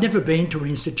 And I'd never been to an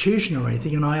institution or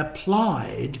anything, and I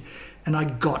applied, and I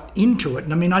got into it.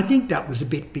 And I mean, I think that was a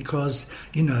bit because,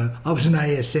 you know, I was an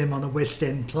ASM on a West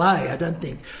End play. I don't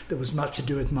think there was much to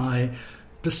do with my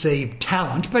perceived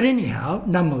talent. But anyhow,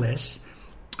 nonetheless...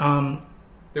 there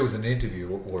was an interview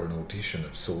or an audition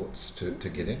of sorts to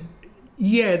get in?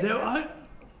 Yeah,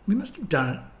 we must have done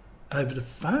it over the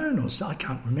phone or so. I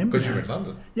can't remember. Because you were in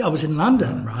London. Yeah, I was in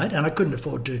London, right? And I couldn't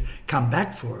afford to come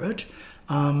back for it.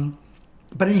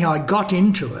 But anyhow, I got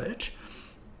into it.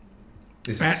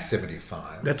 This is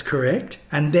 75. That's correct.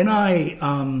 And then I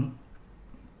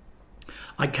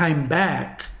I came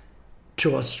back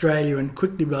to Australia and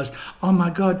quickly realised, oh my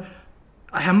God,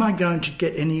 how am I going to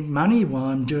get any money while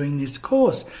I'm doing this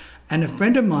course? And a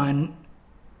friend of mine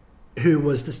who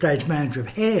was the stage manager of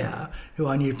Hair, who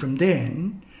I knew from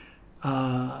then,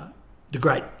 the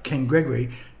great Ken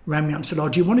Gregory, rang me up and said, oh,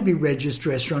 do you want to be Reg's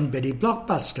dresser on Betty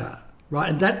Blockbuster? Right,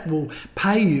 and that will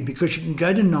pay you because you can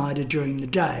go to NIDA during the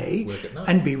day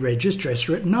and be Reg's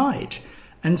dresser at night.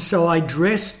 And so I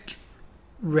dressed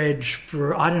Reg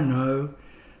for,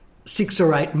 6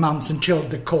 or 8 months until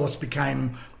the course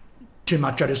became too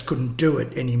much. I just couldn't do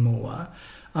it anymore.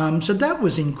 So that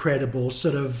was incredible,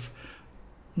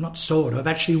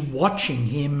 actually watching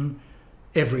him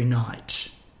every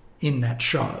night in that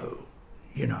show,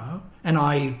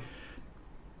 and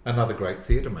another great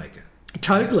theatre maker.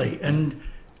 Totally. And,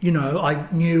 I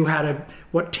knew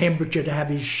what temperature to have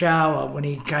his shower when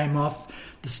he came off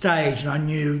the stage, and I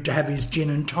knew to have his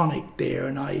gin and tonic there,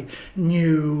 and I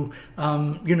knew,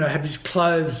 have his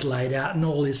clothes laid out and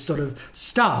all this sort of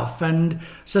stuff. And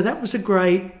so that was a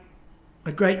great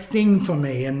thing for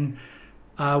me. And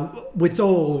with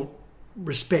all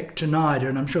respect to NIDA,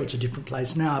 and I'm sure it's a different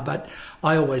place now, but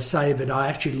I always say that I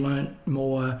actually learnt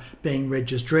more being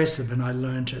Reg's dresser than I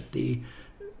learnt at the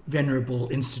venerable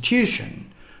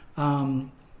institution.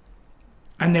 And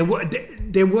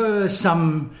there were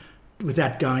some,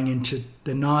 without going into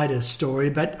the NIDA story,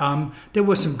 but there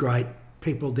were some great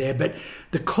people there. But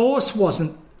the course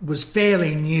was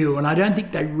fairly new, and I don't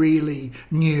think they really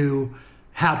knew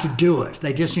how to do it.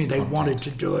 They just knew they wanted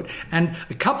to do it. And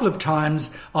a couple of times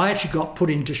I actually got put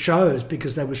into shows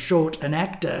because they were short an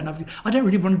actor, and I don't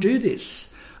really want to do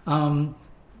this. So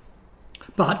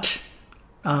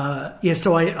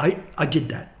I did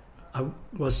that. I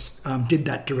did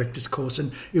that director's course,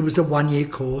 and it was a 1-year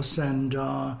course, and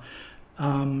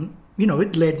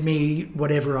it led me,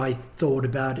 whatever I thought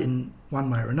about in one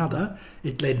way or another,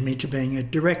 it led me to being a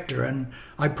director, and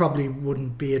I probably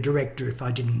wouldn't be a director if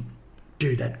I didn't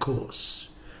do that course.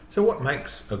 So what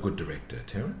makes a good director,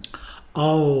 Terence?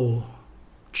 Oh,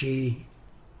 gee,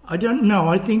 I don't know.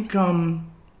 I think I'm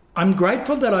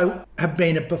grateful that I have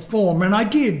been a performer, and I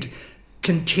did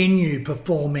continue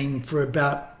performing for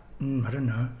about,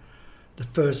 the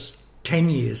first 10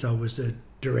 years I was a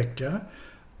director.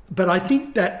 But I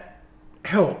think that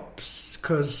helps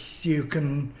because you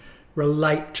can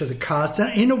relate to the cast,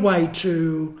 and in a way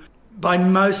by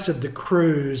most of the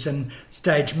crews and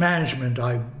stage management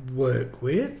I work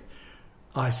with,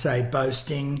 I say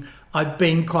boasting, I've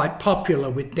been quite popular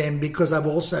with them because I've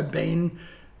also been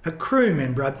a crew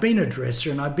member. I've been a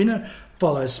dresser and I've been a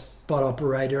follow spot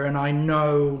operator, and I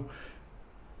know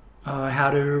how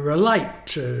to relate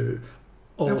to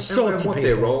all sorts of what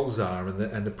people. Their roles are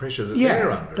and the pressure that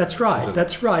they're under. That's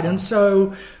right. And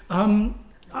so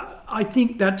I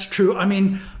think that's true. I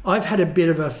mean, I've had a bit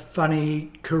of a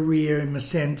funny career in the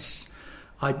sense,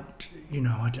 I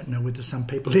don't know whether some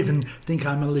people even think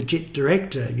I'm a legit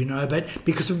director, but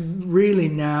because really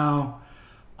now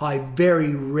I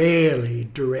very rarely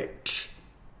direct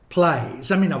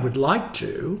plays. I mean, I would like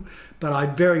to, but I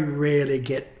very rarely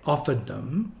get offered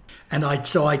them. And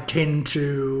so I tend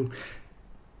to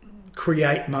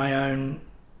create my own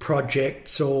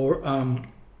projects, or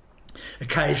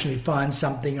occasionally find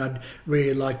something I'd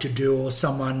really like to do, or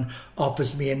someone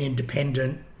offers me an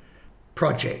independent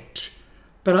project.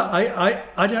 But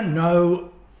I don't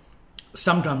know.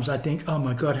 Sometimes I think, oh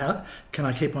my God, how can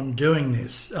I keep on doing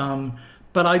this?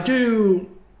 But I do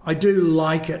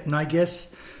like it, and I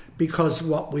guess because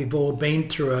what we've all been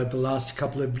through over the last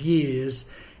couple of years,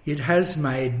 it has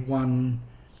made one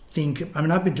think. I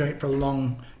mean, I've been doing it for a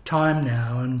long time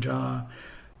now, and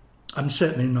I'm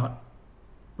certainly not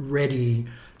ready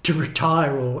to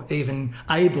retire or even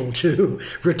able to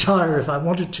retire if I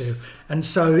wanted to. And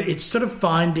so it's sort of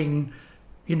finding,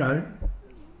 as the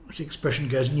expression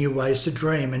goes, new ways to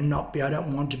dream and not be, I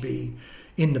don't want to be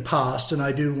in the past, and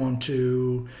I do want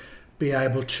to be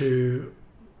able to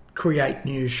create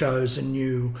new shows and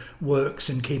new works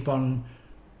and keep on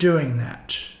doing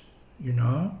that,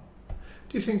 Do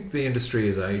you think the industry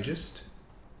is ageist?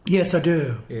 Yes, I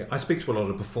do. Yeah, I speak to a lot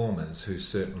of performers who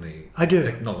certainly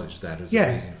acknowledge that as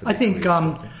a reason for I think,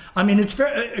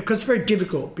 it's very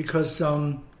difficult because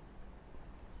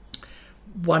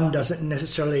one doesn't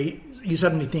necessarily, you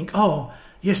suddenly think, oh,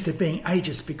 yes, they're being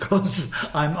ageist because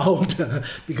I'm older,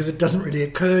 because it doesn't really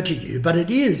occur to you. But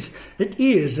it is.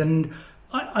 And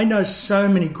I know so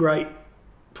many great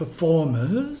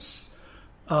performers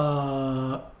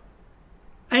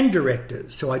and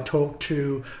directors who I talk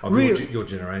to of your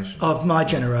generation, of my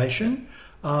generation,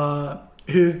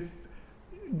 who've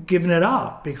given it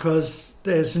up because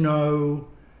there's no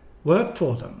work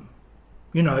for them.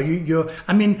 You know,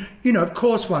 of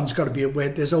course one's got to be aware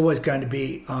there's always going to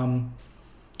be,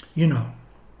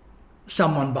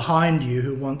 someone behind you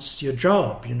who wants your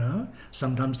job,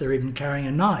 Sometimes they're even carrying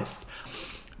a knife.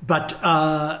 But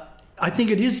I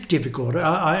think it is difficult,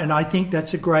 and I think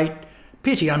that's a great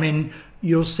pity. I mean,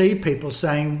 you'll see people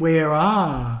saying, where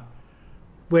are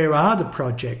the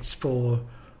projects for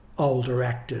older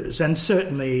actors? And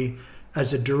certainly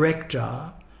as a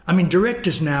director, I mean,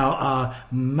 directors now are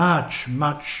much,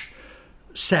 much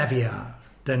savvier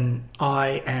than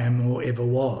I am or ever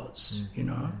was,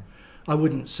 I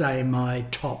wouldn't say my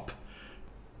top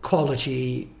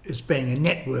quality is being a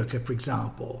networker, for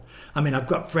example. I mean, I've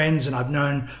got friends and I've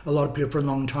known a lot of people for a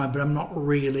long time, but I'm not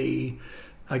really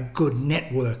a good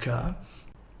networker.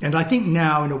 And I think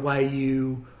now, in a way,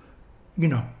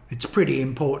 it's pretty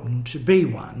important to be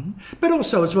one. But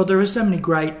also, as well, there are so many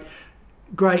great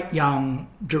young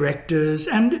directors,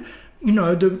 and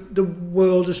the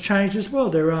world has changed as well.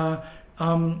 There are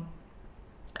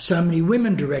so many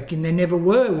women directing. There never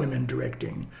were women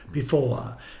directing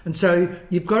before, and so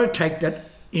you've got to take that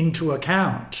into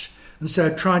account. And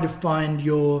so trying to find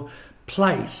your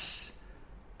place,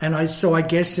 and I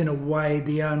guess in a way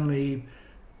the only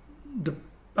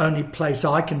place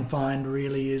I can find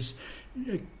really is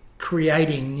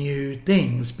creating new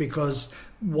things, because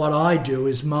what I do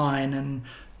is mine and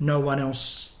no one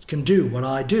else can do what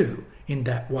I do in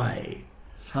that way.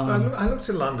 I looked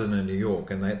at London and New York,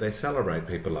 and they celebrate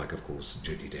people like, of course,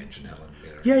 Judi Dench and Helen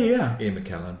Mirren, Ian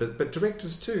McKellen, but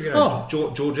directors too.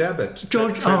 George Abbott,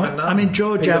 George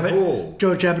Abbott. Hall.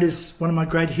 George Abbott is one of my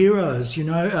great heroes.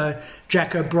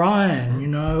 Jack O'Brien.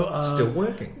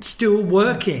 Still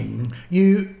working.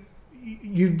 You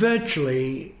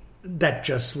virtually, that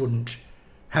just wouldn't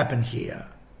happen here.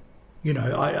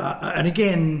 And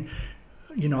again,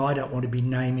 I don't want to be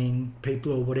naming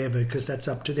people or whatever, because that's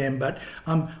up to them. But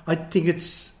I think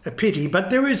it's a pity. But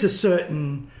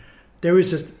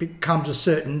becomes a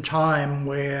certain time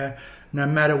where no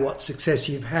matter what success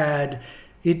you've had,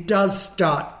 it does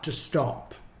start to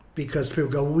stop, because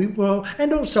people go,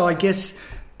 and also I guess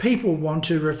people want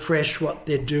to refresh what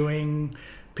they're doing.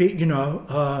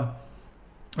 I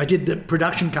did the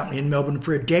production company in Melbourne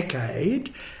for a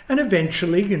decade, and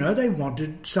eventually, they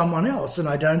wanted someone else, and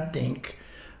I don't think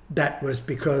that was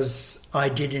because I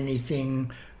did anything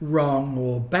wrong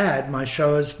or bad. My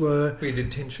shows were... You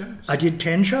did 10 shows? I did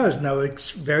 10 shows, and they were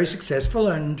very successful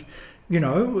and,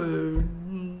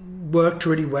 worked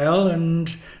really well,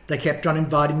 and they kept on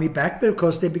inviting me back. But, of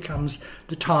course, there becomes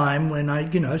the time when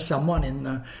someone in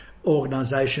the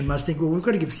organisation must think, well, we've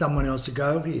got to give someone else a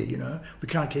go here, we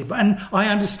can't keep... And I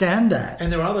understand that.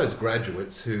 And there are those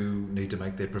graduates who need to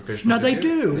make their professional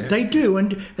debut. They do,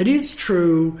 and it is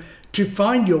true. To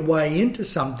find your way into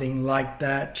something like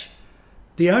that,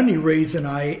 the only reason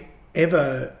I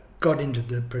ever got into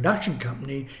the production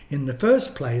company in the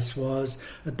first place was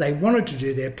that they wanted to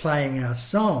do their Playing Our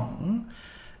Song,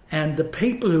 and the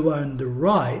people who owned the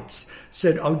rights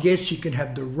said, oh yes, you can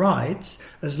have the rights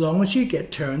as long as you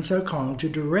get Terence O'Connell to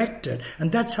direct it.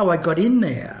 And that's how I got in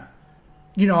there.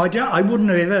 I wouldn't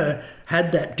have ever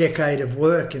had that decade of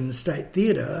work in the State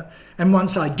Theatre, and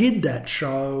once I did that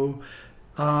show,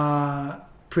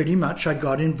 pretty much I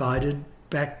got invited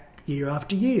back year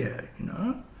after year,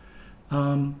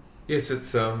 Yes,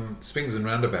 it's swings and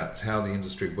roundabouts, how the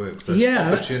industry works. Those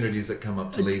opportunities that come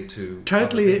up to lead to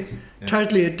totally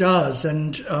it does.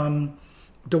 And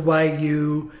the way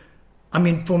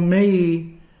for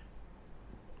me,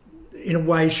 in a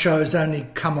way, shows only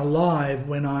come alive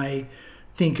when I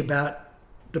think about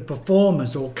the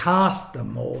performers or cast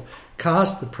them or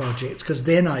cast the projects, because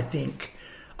then I think,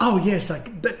 oh yes,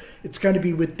 it's going to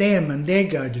be with them and they're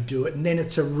going to do it, and then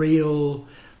it's a real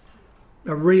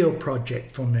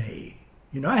project for me,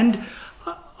 And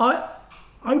I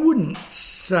wouldn't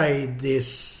say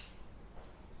this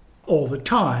all the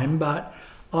time, but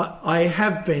I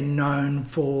have been known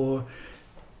for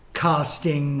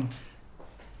casting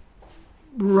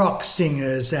rock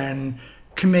singers and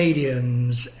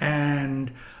comedians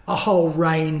and a whole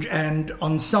range, and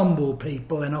ensemble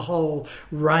people, and a whole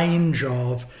range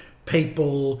of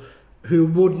people who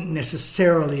wouldn't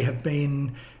necessarily have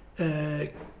been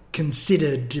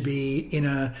considered to be in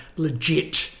a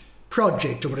legit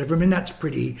project or whatever. I mean, that's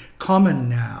pretty common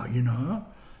now,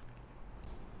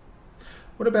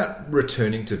 What about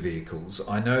returning to vehicles?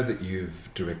 I know that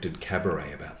you've directed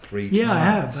Cabaret about 3 times. Yeah, I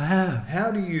have.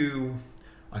 How do you...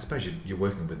 I suppose you're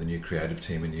working with a new creative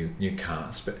team and new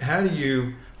cast, but how do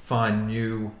you find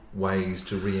new ways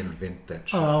to reinvent that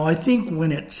show? Oh, I think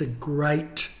when it's a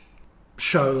great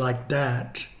show like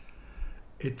that,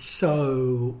 it's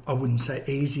so, I wouldn't say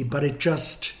easy, but it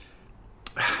just,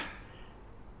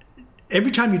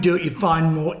 every time you do it, you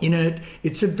find more in it.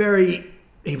 It's a very,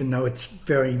 even though it's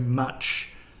very much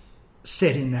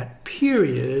set in that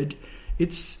period,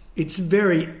 it's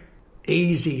very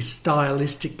easy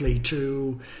stylistically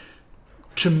to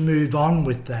move on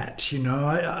with that.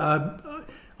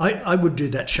 I would do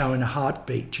that show in a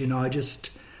heartbeat. I just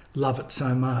love it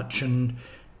so much, and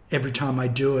every time I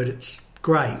do it, it's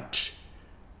great.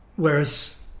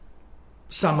 Whereas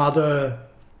some other,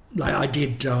 like I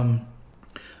did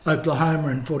Oklahoma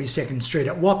and 42nd Street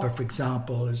at Whopper, for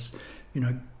example, as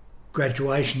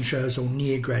graduation shows or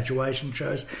near graduation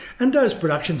shows, and those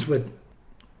productions were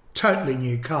totally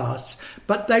new casts,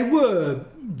 but they were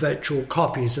virtual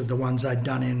copies of the ones I'd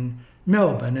done in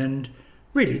Melbourne, and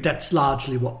really that's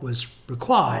largely what was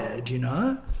required. You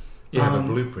have a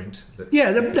blueprint.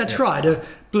 That's right, a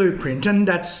blueprint, and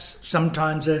that's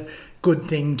sometimes a good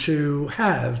thing to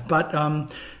have. But a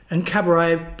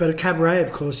cabaret,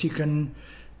 of course, you can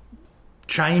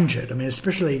change it. I mean,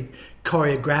 especially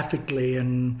choreographically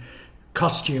and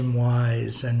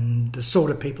costume-wise, and the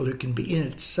sort of people who can be in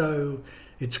it. So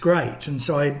it's great, and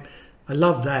so I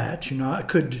love that. I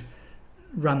could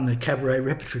run the Cabaret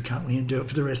Repertory Company and do it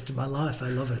for the rest of my life. I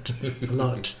love it a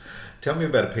lot. Tell me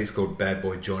about a piece called Bad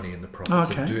Boy Johnny and the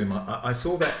Prophets of Doom. I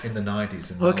saw that in the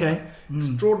 90s.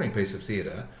 Extraordinary piece of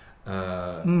theatre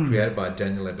created by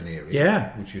Daniel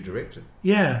Ebonieri, which you directed.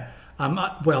 Yeah.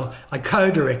 I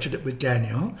co-directed it with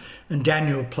Daniel, and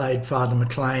Daniel played Father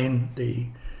McLean, the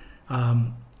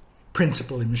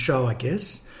principal in the show, I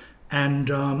guess. And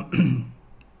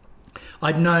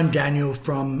I'd known Daniel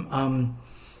from...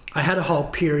 I had a whole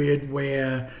period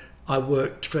where I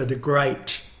worked for the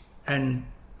great and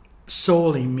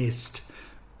sorely missed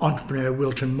entrepreneur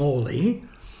Wilton Morley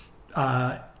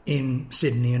in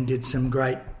Sydney, and did some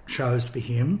great shows for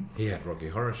him. He had Rocky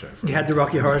Horror Show. He had the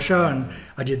Rocky Horror Show, and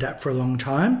I did that for a long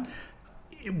time.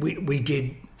 We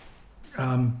did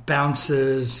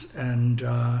Bouncers and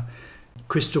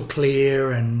Crystal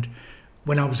Clear, and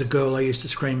When I Was a Girl I Used to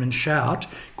Scream and Shout.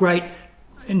 Great.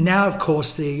 And now, of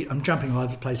course, I'm jumping all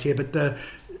over the place here, but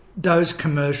those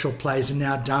commercial plays are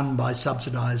now done by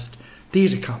subsidised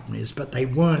theatre companies, but they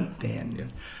weren't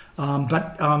then.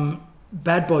 Yeah.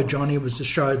 Bad Boy Johnny was a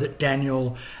show that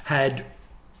Daniel had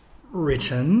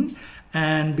written,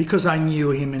 and because I knew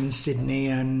him in Sydney,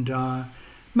 and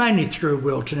mainly through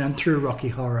Wilton and through Rocky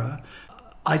Horror,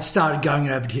 I started going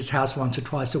over to his house once or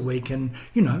twice a week and,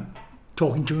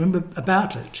 talking to him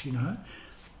about it,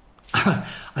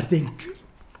 I think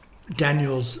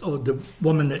the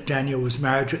woman that Daniel was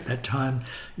married to at that time,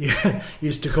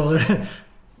 used to call it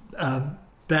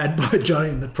Bad Boy Johnny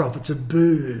and the Prophets of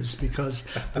Booze, because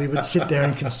we would sit there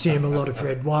and consume a lot of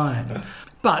red wine.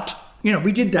 But,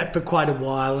 we did that for quite a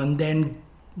while, and then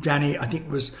Danny, I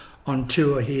think, was on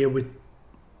tour here with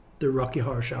the Rocky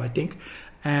Horror Show, I think,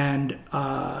 and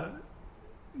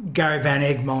Gary Van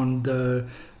Egmond, the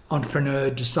entrepreneur,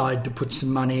 decided to put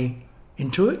some money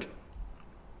into it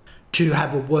to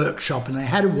have a workshop, and they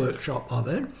had a workshop of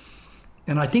it,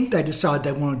 and I think they decided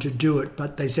they wanted to do it,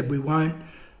 but they said, we won't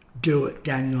do it,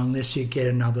 Daniel, unless you get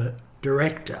another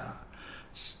director,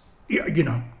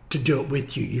 to do it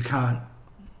with you. You can't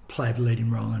play the leading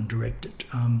role and direct it.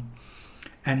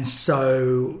 And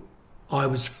so I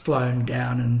was flown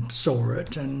down and saw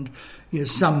it, and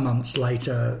some months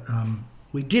later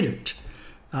we did it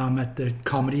at the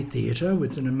Comedy Theatre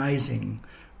with an amazing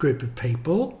group of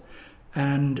people.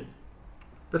 And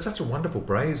but such a wonderful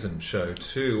brazen show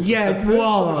too. Yeah, it was.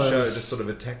 Sort of show to sort of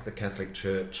attack the Catholic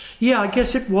Church. Yeah, I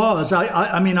guess it was.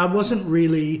 I mean, I wasn't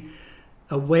really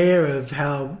aware of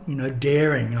how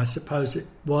daring I suppose it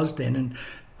was then, and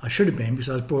I should have been because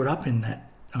I was brought up in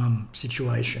that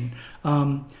situation.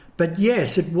 But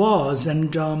yes, it was,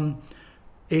 and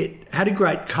it had a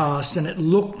great cast, and it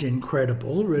looked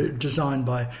incredible. Designed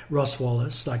by Ross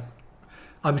Wallace, like.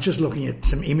 I was just looking at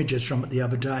some images from it the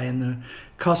other day, and the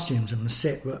costumes and the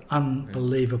set were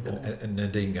unbelievable. And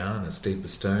Nadine Garner, Steve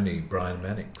Bastoni, Brian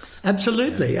Mannix.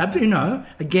 Absolutely. Yeah.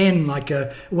 Again, like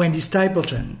a Wendy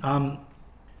Stapleton.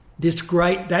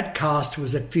 That cast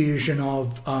was a fusion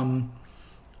of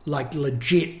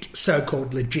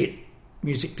so-called legit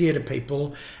music theatre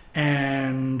people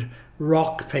and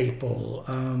rock people.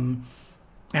 And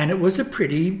it was a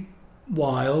pretty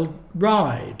wild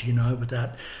ride,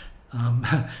 without...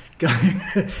 going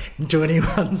into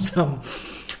anyone's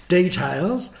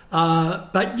details.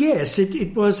 But yes,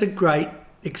 it was a great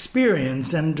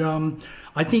experience, and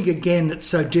I think, again, it's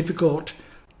so difficult.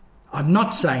 I'm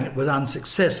not saying it was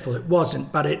unsuccessful, it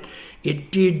wasn't, but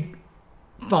it didn't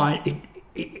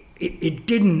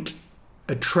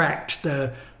attract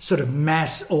the sort of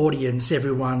mass audience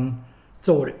everyone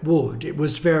thought it would. It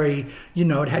was very,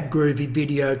 it had groovy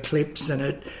video clips and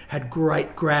it had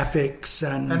great graphics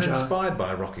and inspired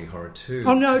by Rocky Horror 2.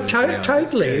 Oh no,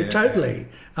 totally.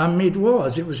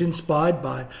 It was inspired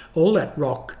by all that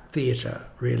rock theatre,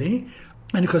 really.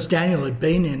 And of course Daniel had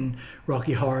been in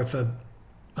Rocky Horror for,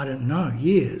 I don't know,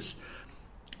 years.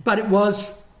 But it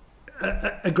was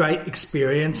a great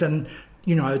experience, and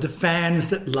the fans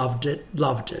that loved it.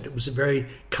 It was a very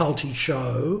culty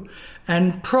show,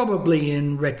 and probably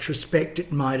in retrospect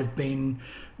it might have been,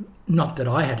 not that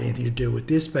I had anything to do with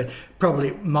this, but probably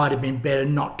it might have been better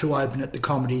not to open at the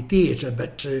Comedy Theatre,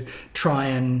 but to try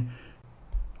and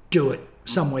do it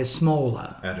somewhere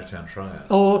smaller. Out-of-town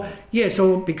tryout. Or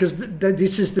because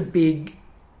this is the big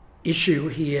issue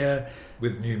here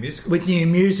with new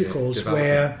musicals,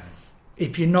 where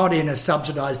if you're not in a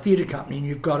subsidised theatre company and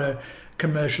you've got a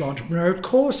commercial entrepreneur, of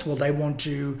course, they want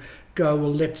to go,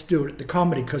 let's do it at the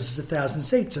Comedy because it's 1,000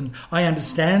 seats, and I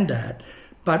understand that,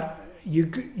 but you're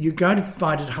going to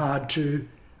find it hard to.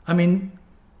 I mean,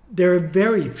 there are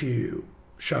very few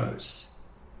shows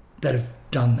that have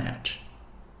done that.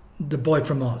 The Boy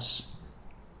from Oz.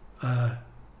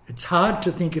 It's hard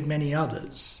to think of many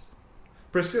others.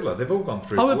 Priscilla, they've all gone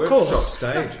through workshop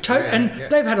stage.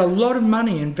 They've had a lot of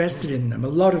money invested in them, a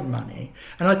lot of money.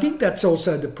 And I think that's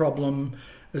also the problem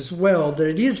as well, that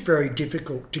it is very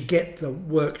difficult to get the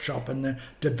workshop and the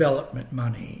development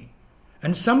money.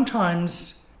 And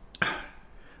sometimes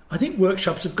I think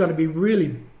workshops have got to be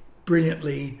really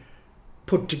brilliantly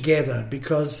put together,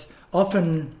 because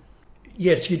often,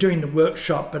 yes, you're doing the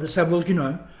workshop, but they say,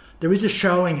 there is a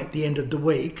showing at the end of the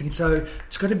week, and so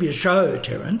it's got to be a show,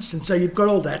 Terence. And so you've got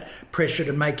all that pressure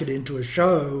to make it into a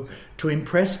show to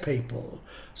impress people.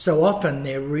 So often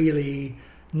they're really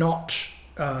not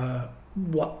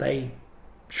what they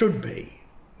should be,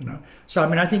 So,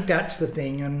 I think that's the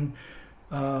thing. And,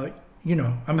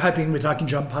 I'm hoping with I Can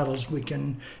Jump Puddles we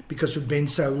can, because we've been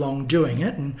so long doing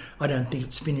it, and I don't think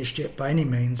it's finished yet by any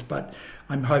means, but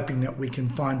I'm hoping that we can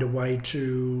find a way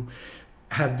to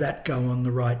have that go on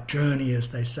the right journey, as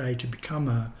they say, to become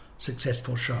a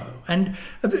successful show. And,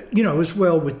 as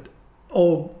well, with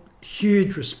all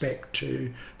huge respect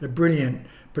to the brilliant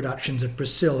productions of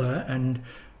Priscilla and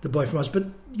The Boy from Oz, but,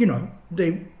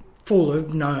 they're full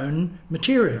of known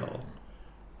material.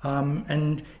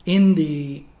 And in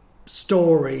the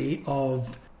story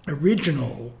of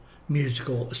original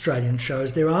musical Australian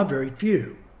shows, there are very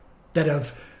few that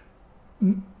have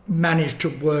managed to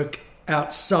work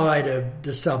outside of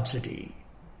the subsidy.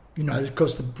 Of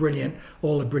course,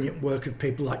 all the brilliant work of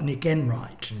people like Nick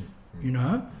Enright,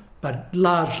 but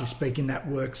largely speaking, that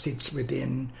work sits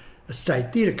within a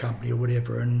state theatre company or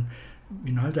whatever, and,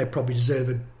 they probably deserve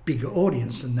a bigger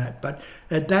audience than that. But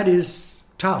that is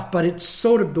tough, but it's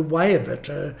sort of the way of it.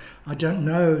 I don't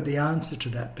know the answer to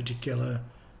that particular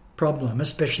problem,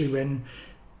 especially when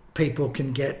people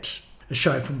can get a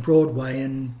show from Broadway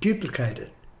and duplicate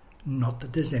it. Not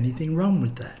that there's anything wrong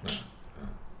with that. No.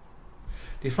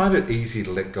 Do you find it easy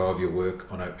to let go of your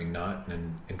work on opening night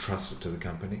and entrust it to the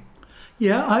company?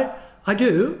 Yeah, I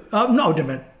do.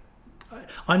 No,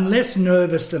 I'm less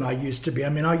nervous than I used to be.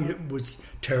 I was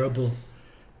terrible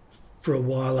for a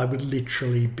while. I would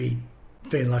literally be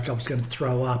feeling like I was going to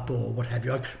throw up or what have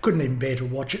you. I couldn't even bear to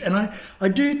watch it. And I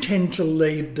do tend to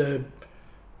leave the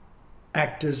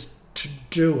actors to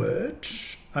do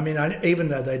it. Even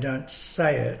though they don't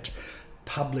say it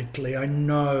publicly, I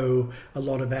know a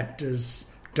lot of actors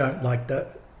don't like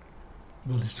that.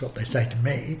 Well, this is what they say to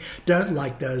me. Don't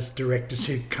like those directors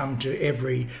who come to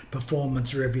every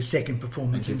performance or every second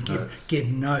performance and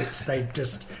give notes. They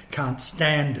just can't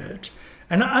stand it.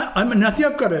 And I think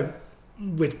I've got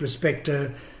with respect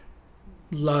to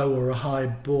low or a high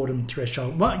boredom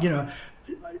threshold. Well,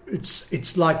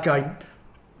 it's like I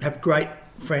have great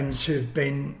friends who've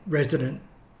been resident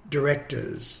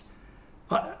directors.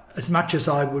 As much as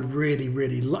I would really,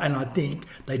 and I think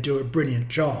they do a brilliant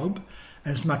job,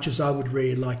 and as much as I would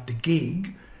really like the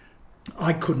gig,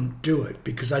 I couldn't do it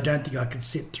because I don't think I could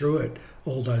sit through it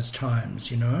all those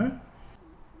times,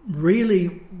 Really,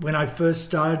 when I first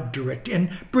started directing,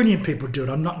 and brilliant people do it,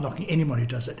 I'm not knocking anyone who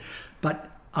does it, but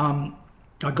I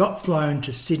got flown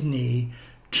to Sydney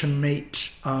to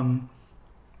meet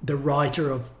the writer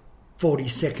of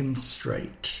 42nd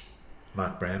Street.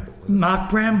 Mark Bramble. Mark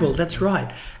Bramble, that's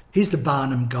right. He's the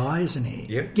Barnum guy, isn't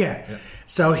he? Yep. Yeah.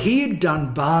 So he had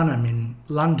done Barnum in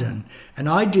London, and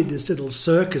I did this little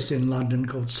circus in London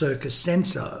called Circus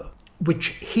Senso, which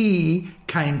he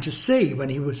came to see when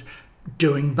he was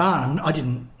doing Barnum. I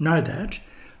didn't know that.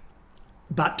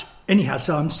 But anyhow,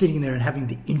 so I'm sitting there and having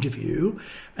the interview,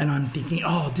 and I'm thinking,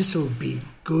 oh, this will be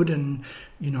good, and,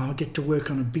 I'll get to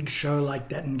work on a big show like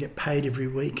that and get paid every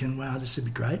week, and wow, this would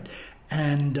be great.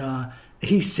 And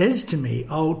he says to me,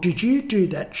 oh, did you do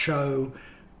that show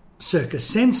Circus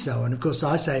Senso? And of course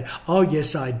I say, oh,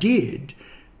 yes, I did.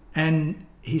 And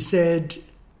he said,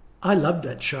 I loved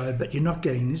that show, but you're not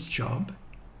getting this job.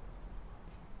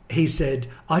 He said,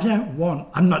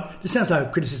 this sounds like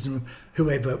a criticism of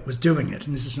whoever was doing it,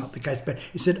 and this is not the case, but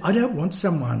he said, I don't want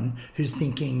someone who's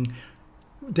thinking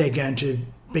they're going to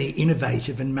be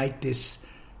innovative and make this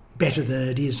better than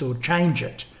it is or change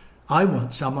it. I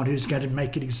want someone who's going to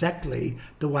make it exactly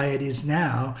the way it is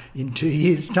now in 2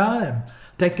 years' time.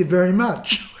 Thank you very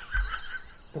much.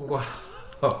 Wow.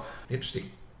 Oh, interesting.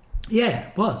 Yeah,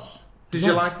 it was. Did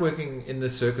you like working in the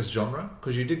circus genre?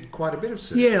 Because you did quite a bit of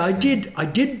circus. Yeah, I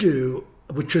did do,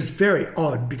 which was very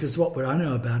odd because what would I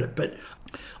know about it? But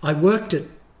I worked at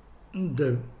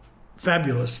the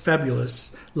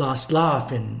fabulous Last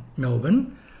Laugh in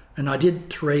Melbourne, and I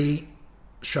did 3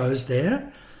 shows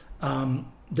there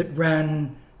that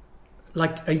ran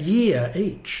like a year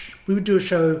each. We would do a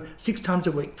show 6 times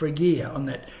a week for a year on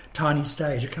that tiny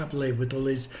stage. I can't believe, with all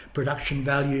these production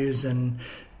values and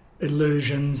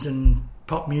illusions and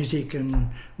pop music and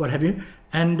what have you.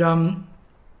 And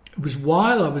it was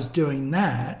while I was doing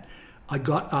that, I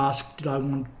got asked,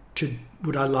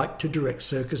 would I like to direct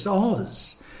Circus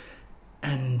Oz?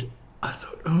 And I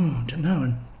thought, I don't know.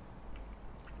 And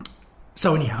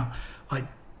so anyhow, I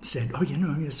said,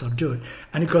 yes, I'll do it.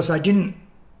 And of course, I didn't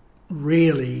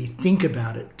really think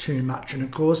about it too much. And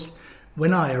of course,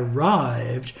 when I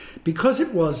arrived, because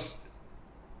it was,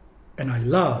 and I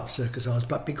love Circus Oz,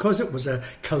 but because it was a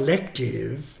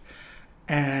collective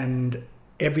and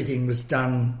everything was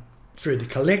done through the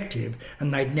collective,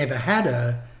 and they'd never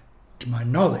to my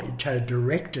knowledge, had a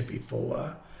director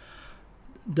before,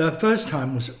 the first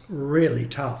time was really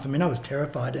tough. I mean, I was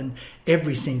terrified, and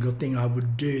every single thing I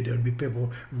would do, there would be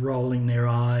people rolling their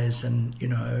eyes and,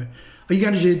 are you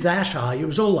going to do that, are you? It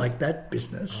was all like that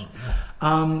business.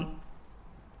 Oh, no.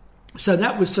 So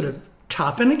that was sort of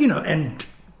tough. And, and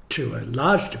to a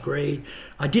large degree,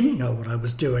 I didn't know what I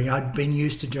was doing. I'd been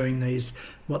used to doing these,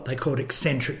 what they called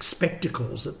eccentric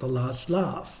spectacles at the Last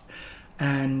Laugh.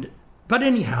 But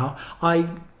anyhow, I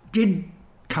did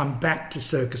come back to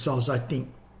Circus Oz, I think,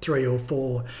 3 or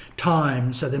 4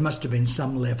 times, so there must have been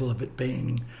some level of it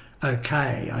being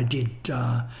okay. I did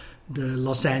the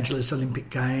Los Angeles Olympic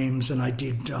Games, and I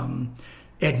did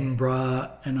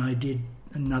Edinburgh, and I did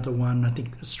another one, I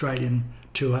think Australian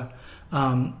tour,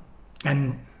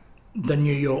 and the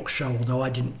New York show, although I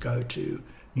didn't go to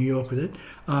New York with it.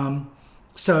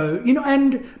 So,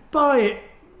 and by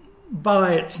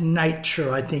its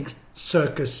nature, I think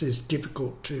circus is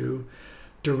difficult to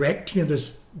direct.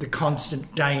 There's the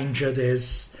constant danger.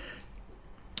 There's,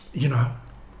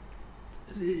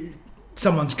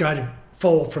 someone's going to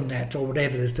fall from that or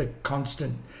whatever. There's the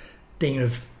constant thing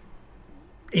of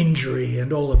injury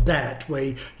and all of that,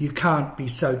 where you can't be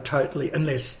so totally,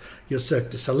 unless you're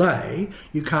Cirque du Soleil,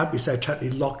 you can't be so totally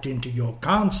locked into your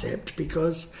concept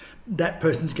because that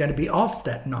person's going to be off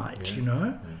that night,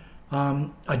 Yeah.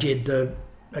 I did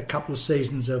a couple of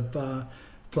seasons of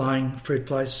Flying Fruit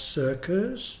Fly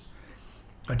Circus.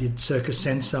 I did Circus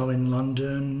Senso in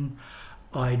London.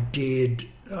 I did...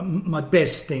 my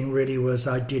best thing really was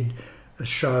I did a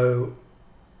show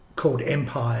called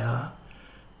Empire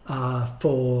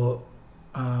for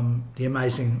the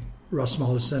amazing Ross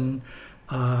Mollison,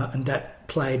 and that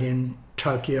played in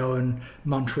Tokyo and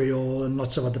Montreal and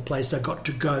lots of other places I got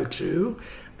to go to.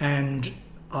 And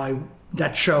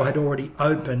that show had already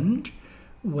opened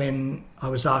when I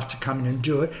was asked to come in and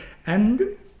do it. And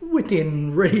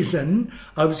within reason,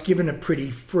 I was given a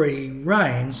pretty free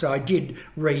rein. So I did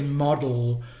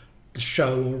remodel the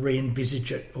show or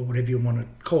re-envisage it or whatever you want to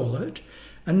call it.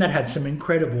 And that had some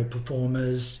incredible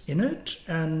performers in it.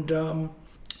 And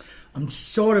I'm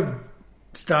sort of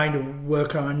starting to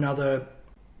work on another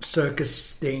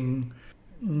circus thing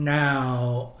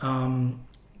now,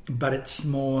 but it's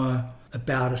more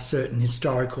about a certain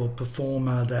historical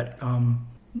performer that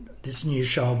this new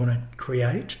show I want to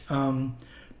create.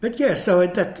 But yeah, so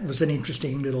that was an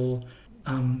interesting little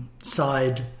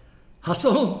side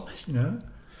hustle,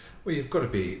 Well, you've got to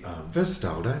be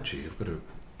versatile, don't you? You've got to...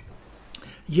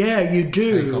 Yeah, you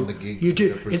do. Take on the gigs. You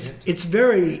do. It's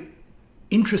very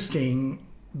interesting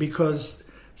because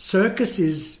circus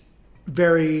is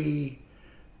very...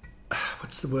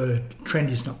 What's the word?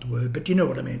 Trendy is not the word, but you know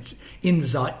what I mean. It's in the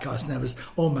zeitgeist now. It's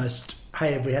almost,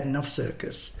 hey, have we had enough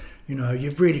circus?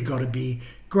 You've really got to be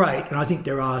great. And I think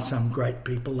there are some great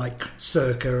people like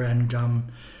Circa and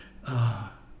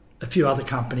a few other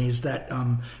companies that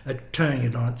are turning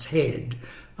it on its head.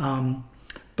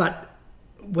 But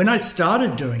when I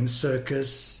started doing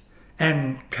circus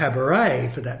and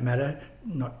cabaret, for that matter,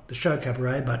 not the show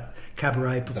cabaret, but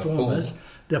cabaret performers,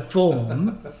 the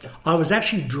form, I was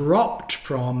actually dropped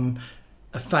from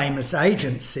a famous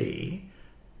agency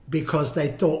because they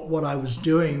thought what I was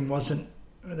doing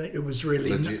it was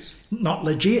really not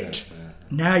legit. Yeah.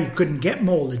 Now you couldn't get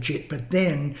more legit, but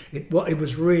then it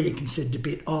was really considered a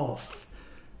bit off,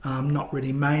 not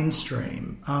really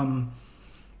mainstream.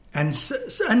 And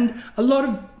a lot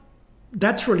of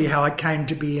that's really how I came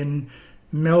to be in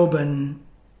Melbourne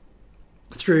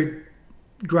through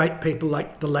great people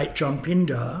like the late John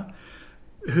Pinder,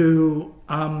 who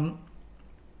I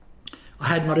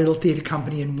had my little theatre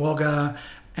company in Wagga,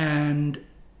 and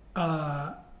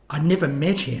I never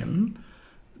met him.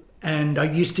 And I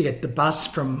used to get the bus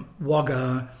from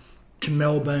Wagga to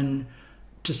Melbourne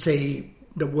to see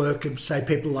the work of, say,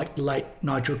 people like the late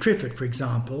Nigel Triffett, for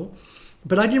example.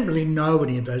 But I didn't really know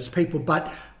any of those people.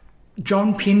 But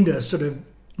John Pinder sort of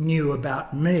knew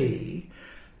about me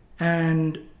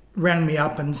and rang me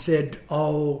up and said,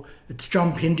 "Oh, it's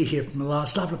John Pinder here from The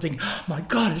Last Laugh." I'm thinking, "Oh my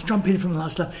God, it's John Pinder from The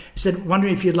Last Laugh." He said,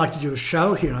 "Wondering if you'd like to do a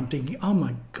show here." And I'm thinking, "Oh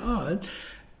my God."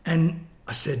 And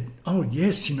I said, "Oh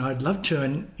yes, I'd love to."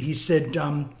 And he said,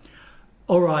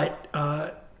 "All right,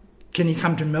 can you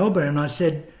come to Melbourne?" And I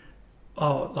said,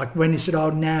 "Oh, like when?" He said, "Oh,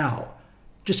 now.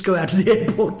 Just go out to the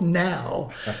airport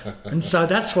now." And so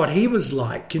that's what he was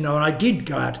like, and I did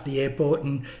go out to the airport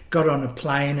and got on a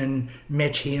plane and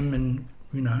met him, and,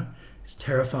 his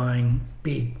terrifying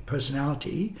big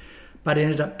personality, but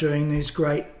ended up doing these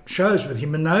great shows with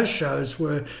him. And those shows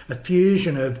were a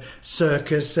fusion of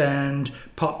circus and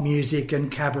pop music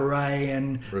and cabaret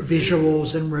and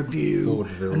visuals and review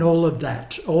vaudeville and all of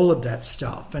that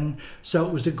stuff. And so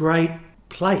it was a great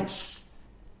place.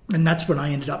 And that's when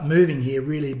I ended up moving here,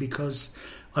 really, because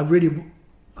I've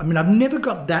never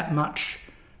got that much.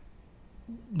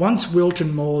 Once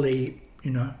Wilton Morley,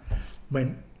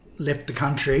 left the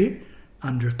country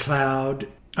under a cloud,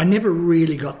 I never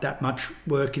really got that much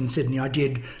work in Sydney. I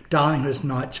did Darlinghurst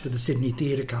Nights for the Sydney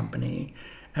Theatre Company,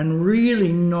 and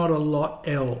really not a lot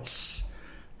else,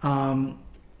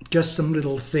 just some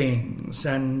little things.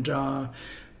 And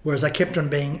whereas I kept on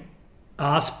being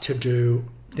asked to do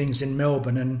things in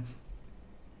Melbourne, and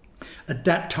at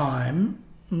that time,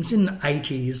 it was in the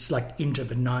 80s, like into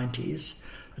the 90s,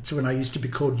 that's when I used to be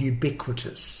called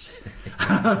ubiquitous.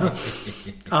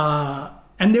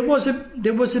 And there was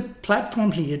a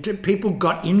platform here. People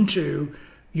got into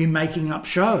you making up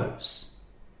shows.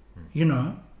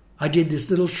 I did this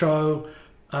little show,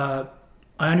 I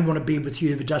Only Want to Be With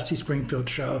You, the Dusty Springfield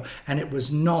show, and it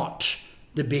was not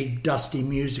the big Dusty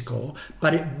musical,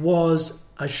 but it was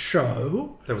a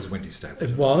show. That was Wendy Staples.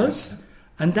 It was.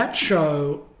 And that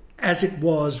show, as it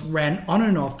was, ran on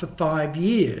and off for 5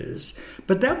 years.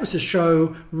 But that was a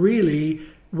show, really,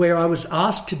 where I was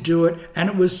asked to do it, and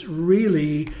it was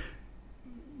really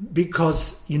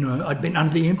because, I'd been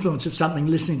under the influence of something,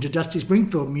 listening to Dusty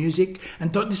Springfield music,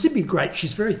 and thought, this would be great.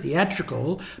 She's very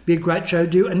theatrical, be a great show to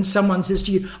do. And someone says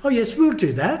to you, "Oh, yes, we'll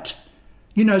do that."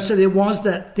 So there was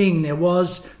that thing. There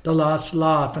was The Last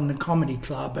Laugh and the Comedy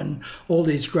Club and all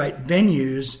these great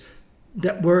venues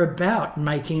that were about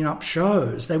making up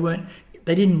shows. They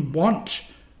didn't want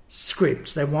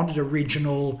scripts. They wanted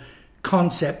original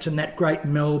concepts and that great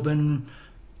Melbourne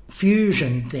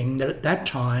fusion thing that at that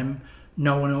time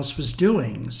no one else was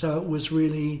doing. So it was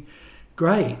really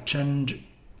great. And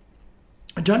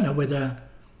I don't know whether...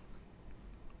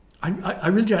 I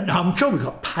really don't know. I'm sure we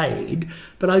got paid,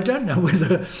 but I don't know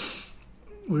whether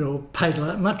we were paid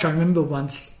that much. I remember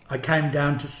once I came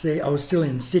down to see... I was still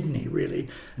in Sydney, really,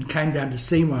 and came down to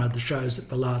see one of the shows at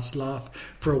The Last Laugh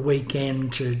for a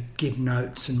weekend to give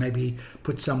notes and maybe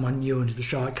put someone new into the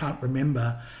show. I can't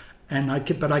remember.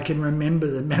 But I can remember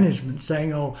the management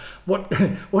saying, "Oh, what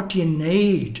do you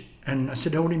need?" And I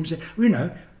said, "Oh, what do you say?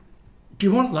 Do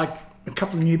you want like a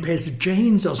couple of new pairs of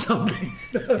jeans or something?"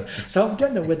 So I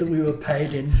don't know whether we were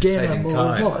paid in denim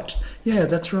or what. Yeah,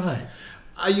 that's right.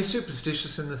 Are you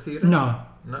superstitious in the theatre? No.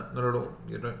 No, not at all.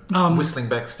 You don't whistling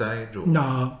backstage or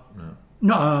No.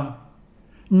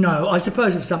 I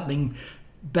suppose if something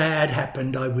bad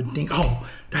happened, I would think, "Oh,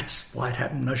 that's why it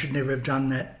happened. I should never have done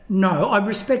that." No, I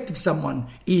respect if someone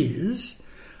is,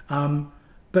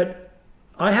 but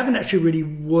I haven't actually really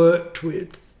worked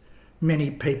with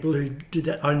many people who do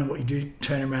that. I don't know what you do,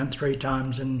 turn around 3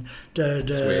 times and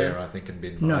swear, I think, and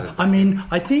be invited. No,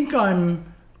 I think I'm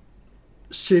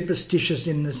superstitious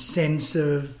in the sense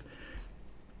of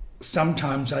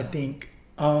sometimes I think,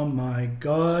 "Oh my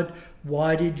God,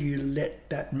 why did you let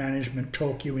that management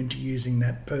talk you into using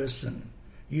that person?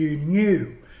 You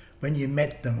knew when you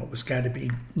met them it was going to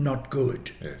be not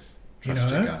good. Yes. You Trust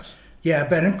your know? gut. Yeah,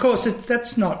 but of course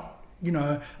that's not, you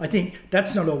know, I think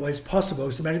that's not always possible.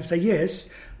 So the manager say, yes,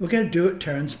 we're going to do it,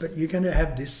 Terence, but you're going to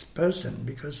have this person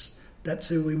because that's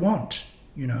who we want,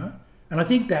 you know. And I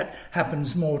think that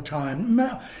happens more time,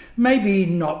 maybe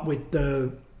not with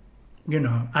the, you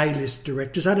know, A-list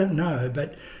directors, I don't know,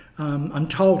 but I'm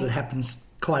told it happens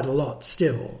quite a lot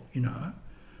still, you know.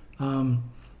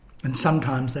 And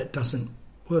sometimes that doesn't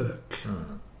work,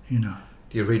 you know.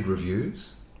 Do you read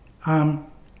reviews? I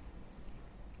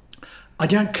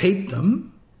don't keep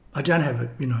them. I don't have it,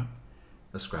 you know.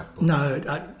 A scrapbook? No,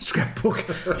 scrapbook.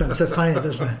 Sounds so funny,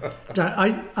 doesn't it?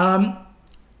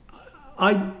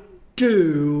 I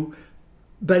do,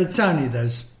 but it's only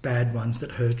those bad ones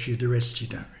that hurt you. The rest you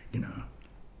don't, you know.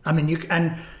 I mean,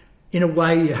 and in a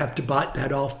way you have to bite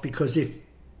that off because if,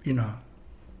 you know,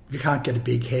 you can't get a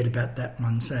big head about that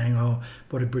one saying, oh,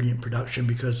 what a brilliant production,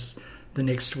 because the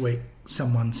next week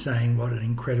someone's saying what an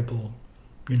incredible,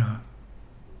 you know,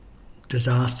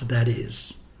 disaster that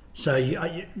is. So,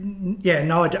 I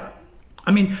don't. I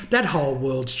mean, that whole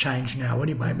world's changed now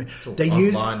anyway. It's all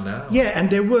online now. Yeah, and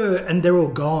they're all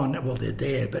gone. Well, they're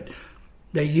there, but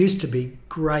there used to be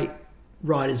great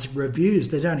writers' reviews.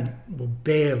 They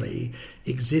barely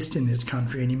exist in this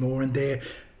country anymore, and they're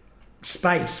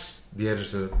space. The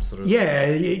editor sort of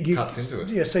cuts into it.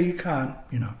 Yeah, so you can't,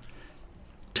 you know,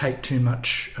 take too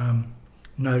much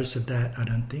notice of that, I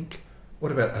don't think.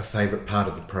 What about a favourite part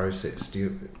of the process?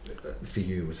 For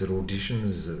you, is it auditions?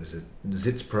 Is it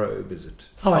Sitzprobe? Is it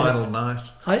final night?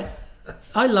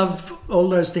 I love all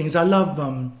those things. I love,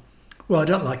 I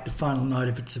don't like the final night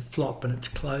if it's a flop and it's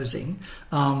closing.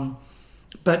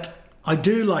 But I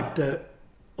do like the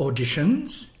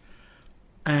auditions,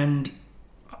 and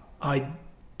I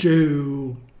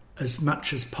do, as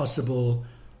much as possible,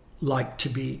 like to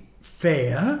be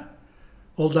fair,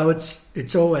 although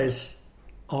it's always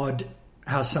odd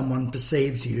how someone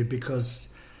perceives you,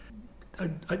 because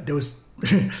there was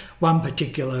one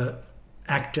particular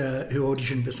actor who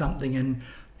auditioned for something, and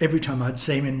every time I'd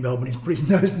see him in Melbourne, he'd put his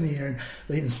nose in the air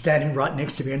and he was standing right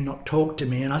next to me and not talk to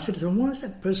me. And I said to them, why is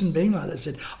that person being like that? They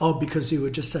said, oh, because you were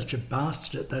just such a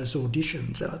bastard at those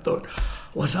auditions. And I thought,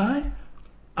 was I?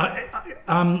 But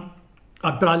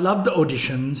I love the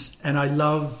auditions, and I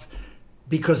love,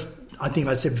 because I think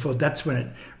I said before, that's when it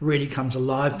really comes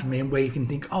alive for me, and where you can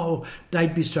think, oh,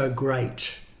 they'd be so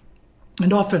great.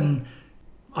 And often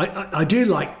I do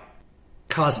like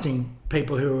casting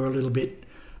people who are a little bit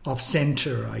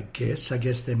off-centre, I guess. I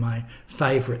guess they're my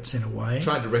favourites in a way.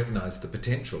 Trying to recognise the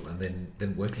potential and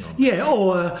then working on it. Yeah,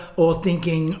 or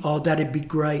thinking, oh, that'd be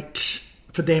great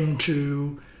for them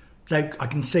to... I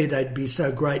can see they'd be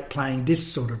so great playing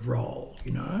this sort of role,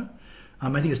 you know. I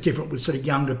think it's different with sort of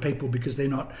younger people because they're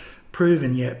not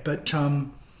proven yet. But,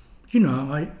 you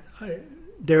know,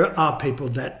 there are people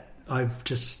that I've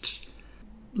just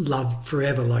loved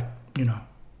forever, like, you know,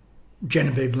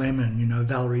 Genevieve Lemon, you know,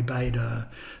 Valerie Bader.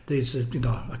 These are, you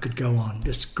know, I could go on.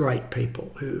 Just great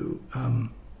people who,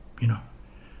 you know,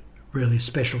 really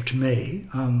special to me.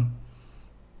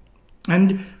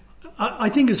 And I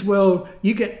think as well,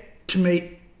 you get to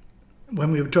meet,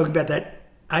 when we were talking about that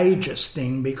ageist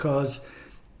thing, because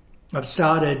I've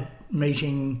started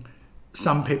meeting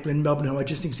some people in Melbourne who I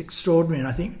just think is extraordinary, and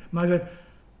I think, my God,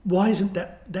 why isn't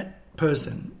that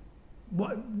person,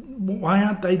 why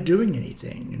aren't they doing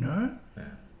anything, you know? Yeah.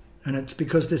 And it's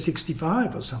because they're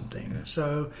 65 or something. Yeah.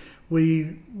 So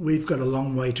we've got a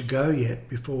long way to go yet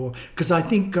before, because I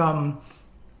think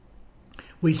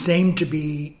we seem to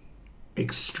be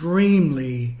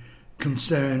extremely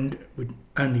concerned,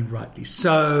 only rightly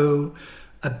so,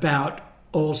 about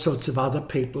all sorts of other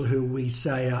people who we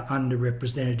say are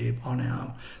underrepresented on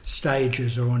our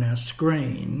stages or on our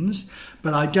screens,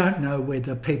 but I don't know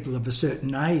whether people of a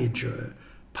certain age are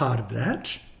part of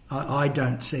that. I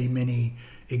don't see many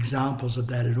examples of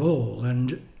that at all.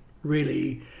 And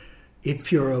really,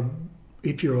 if you're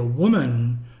a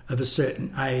woman of a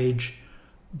certain age,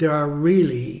 there are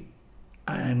really,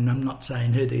 and I'm not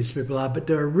saying who these people are, but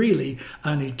there are really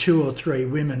only 2 or 3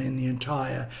 women in the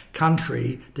entire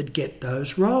country that get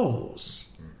those roles.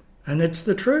 And it's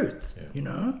the truth, you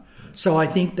know. So I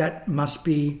think that must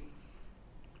be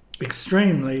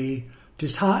extremely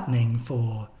disheartening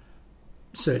for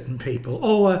certain people.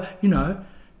 Or, you know,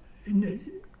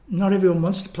 not everyone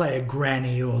wants to play a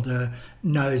granny or the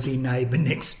nosy neighbour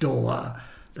next door.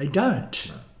 They don't.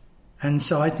 No. And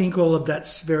so I think all of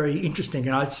that's very interesting.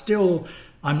 And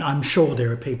I'm sure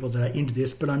there are people that are into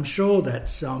this, but I'm sure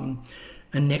that's a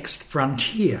next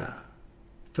frontier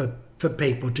for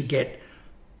people to get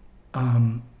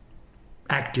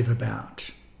active about.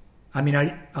 I mean,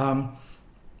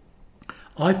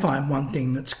 I find one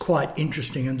thing that's quite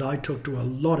interesting, and I talk to a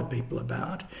lot of people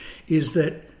about, is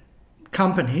that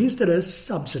companies that are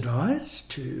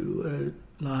subsidised to a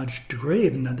large degree,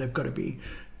 even though they've got to be,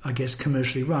 I guess,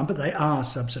 commercially run, but they are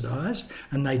subsidised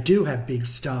and they do have big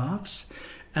staffs,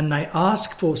 and they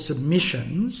ask for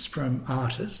submissions from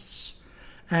artists.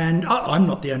 And I'm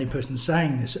not the only person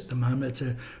saying this at the moment. It's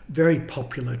a very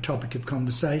popular topic of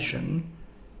conversation.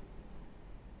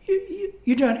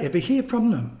 You don't ever hear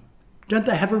from them. Don't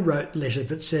they have a rote letter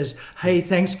that says, hey,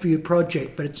 thanks for your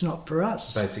project, but it's not for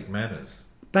us? Basic manners.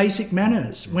 Basic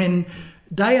manners. When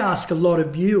they ask a lot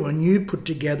of you and you put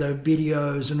together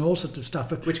videos and all sorts of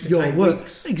stuff of which can your take work.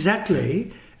 Weeks.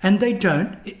 Exactly. And they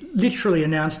don't literally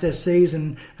announce their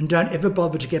season and don't ever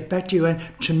bother to get back to you. And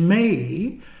to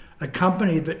me, a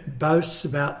company that boasts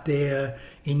about their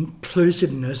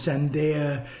inclusiveness and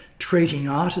their treating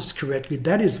artists correctly,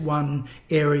 that is one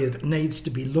area that needs to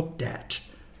be looked at,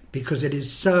 because it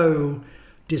is so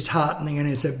disheartening, and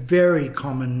it's a very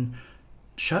common,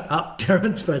 shut up,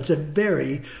 Terence, but it's a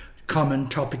very common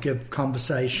topic of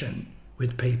conversation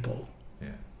with people. Yeah.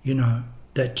 You know,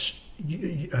 that,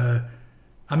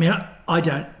 I mean, I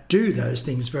don't do those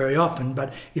things very often,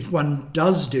 but if one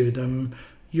does do them,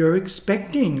 you're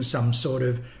expecting some sort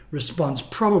of response,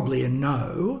 probably a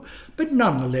no, but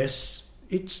nonetheless,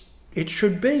 it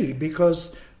should be,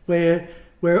 because we're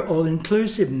all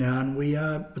inclusive now, and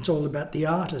it's all about the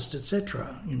artist,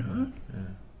 etc. You know.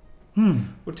 Yeah.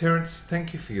 Well, Terence,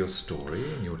 thank you for your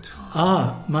story and your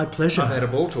time. My pleasure. I've had a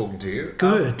ball talking to you.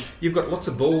 Good. You've got lots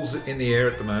of balls in the air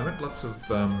at the moment. Lots of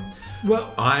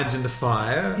irons in the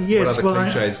fire. Yes. What other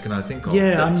cliches can I think of?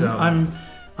 Yeah,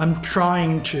 I'm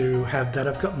trying to have that.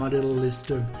 I've got my little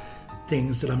list of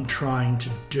things that I'm trying to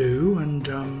do, and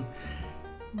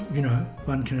you know,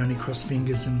 one can only cross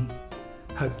fingers and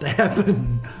hope they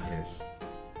happen. Yes.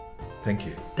 Thank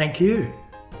you. Thank you.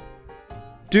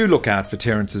 Do look out for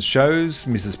Terence's shows,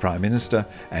 Mrs. Prime Minister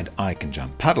and I Can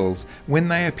Jump Puddles, when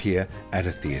they appear at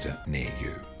a theatre near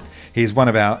you. He is one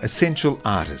of our essential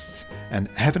artists, and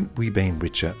haven't we been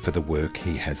richer for the work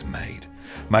he has made?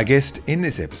 My guest in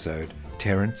this episode,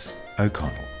 Terence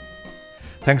O'Connell.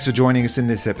 Thanks for joining us in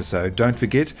this episode. Don't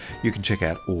forget, you can check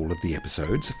out all of the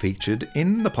episodes featured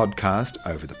in the podcast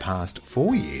over the past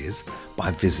 4 years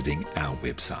by visiting our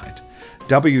website,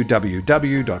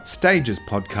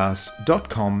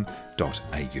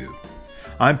 www.stagespodcast.com.au.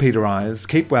 I'm Peter Ayres.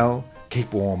 Keep well,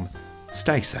 keep warm,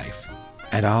 stay safe,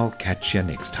 and I'll catch you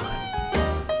next time.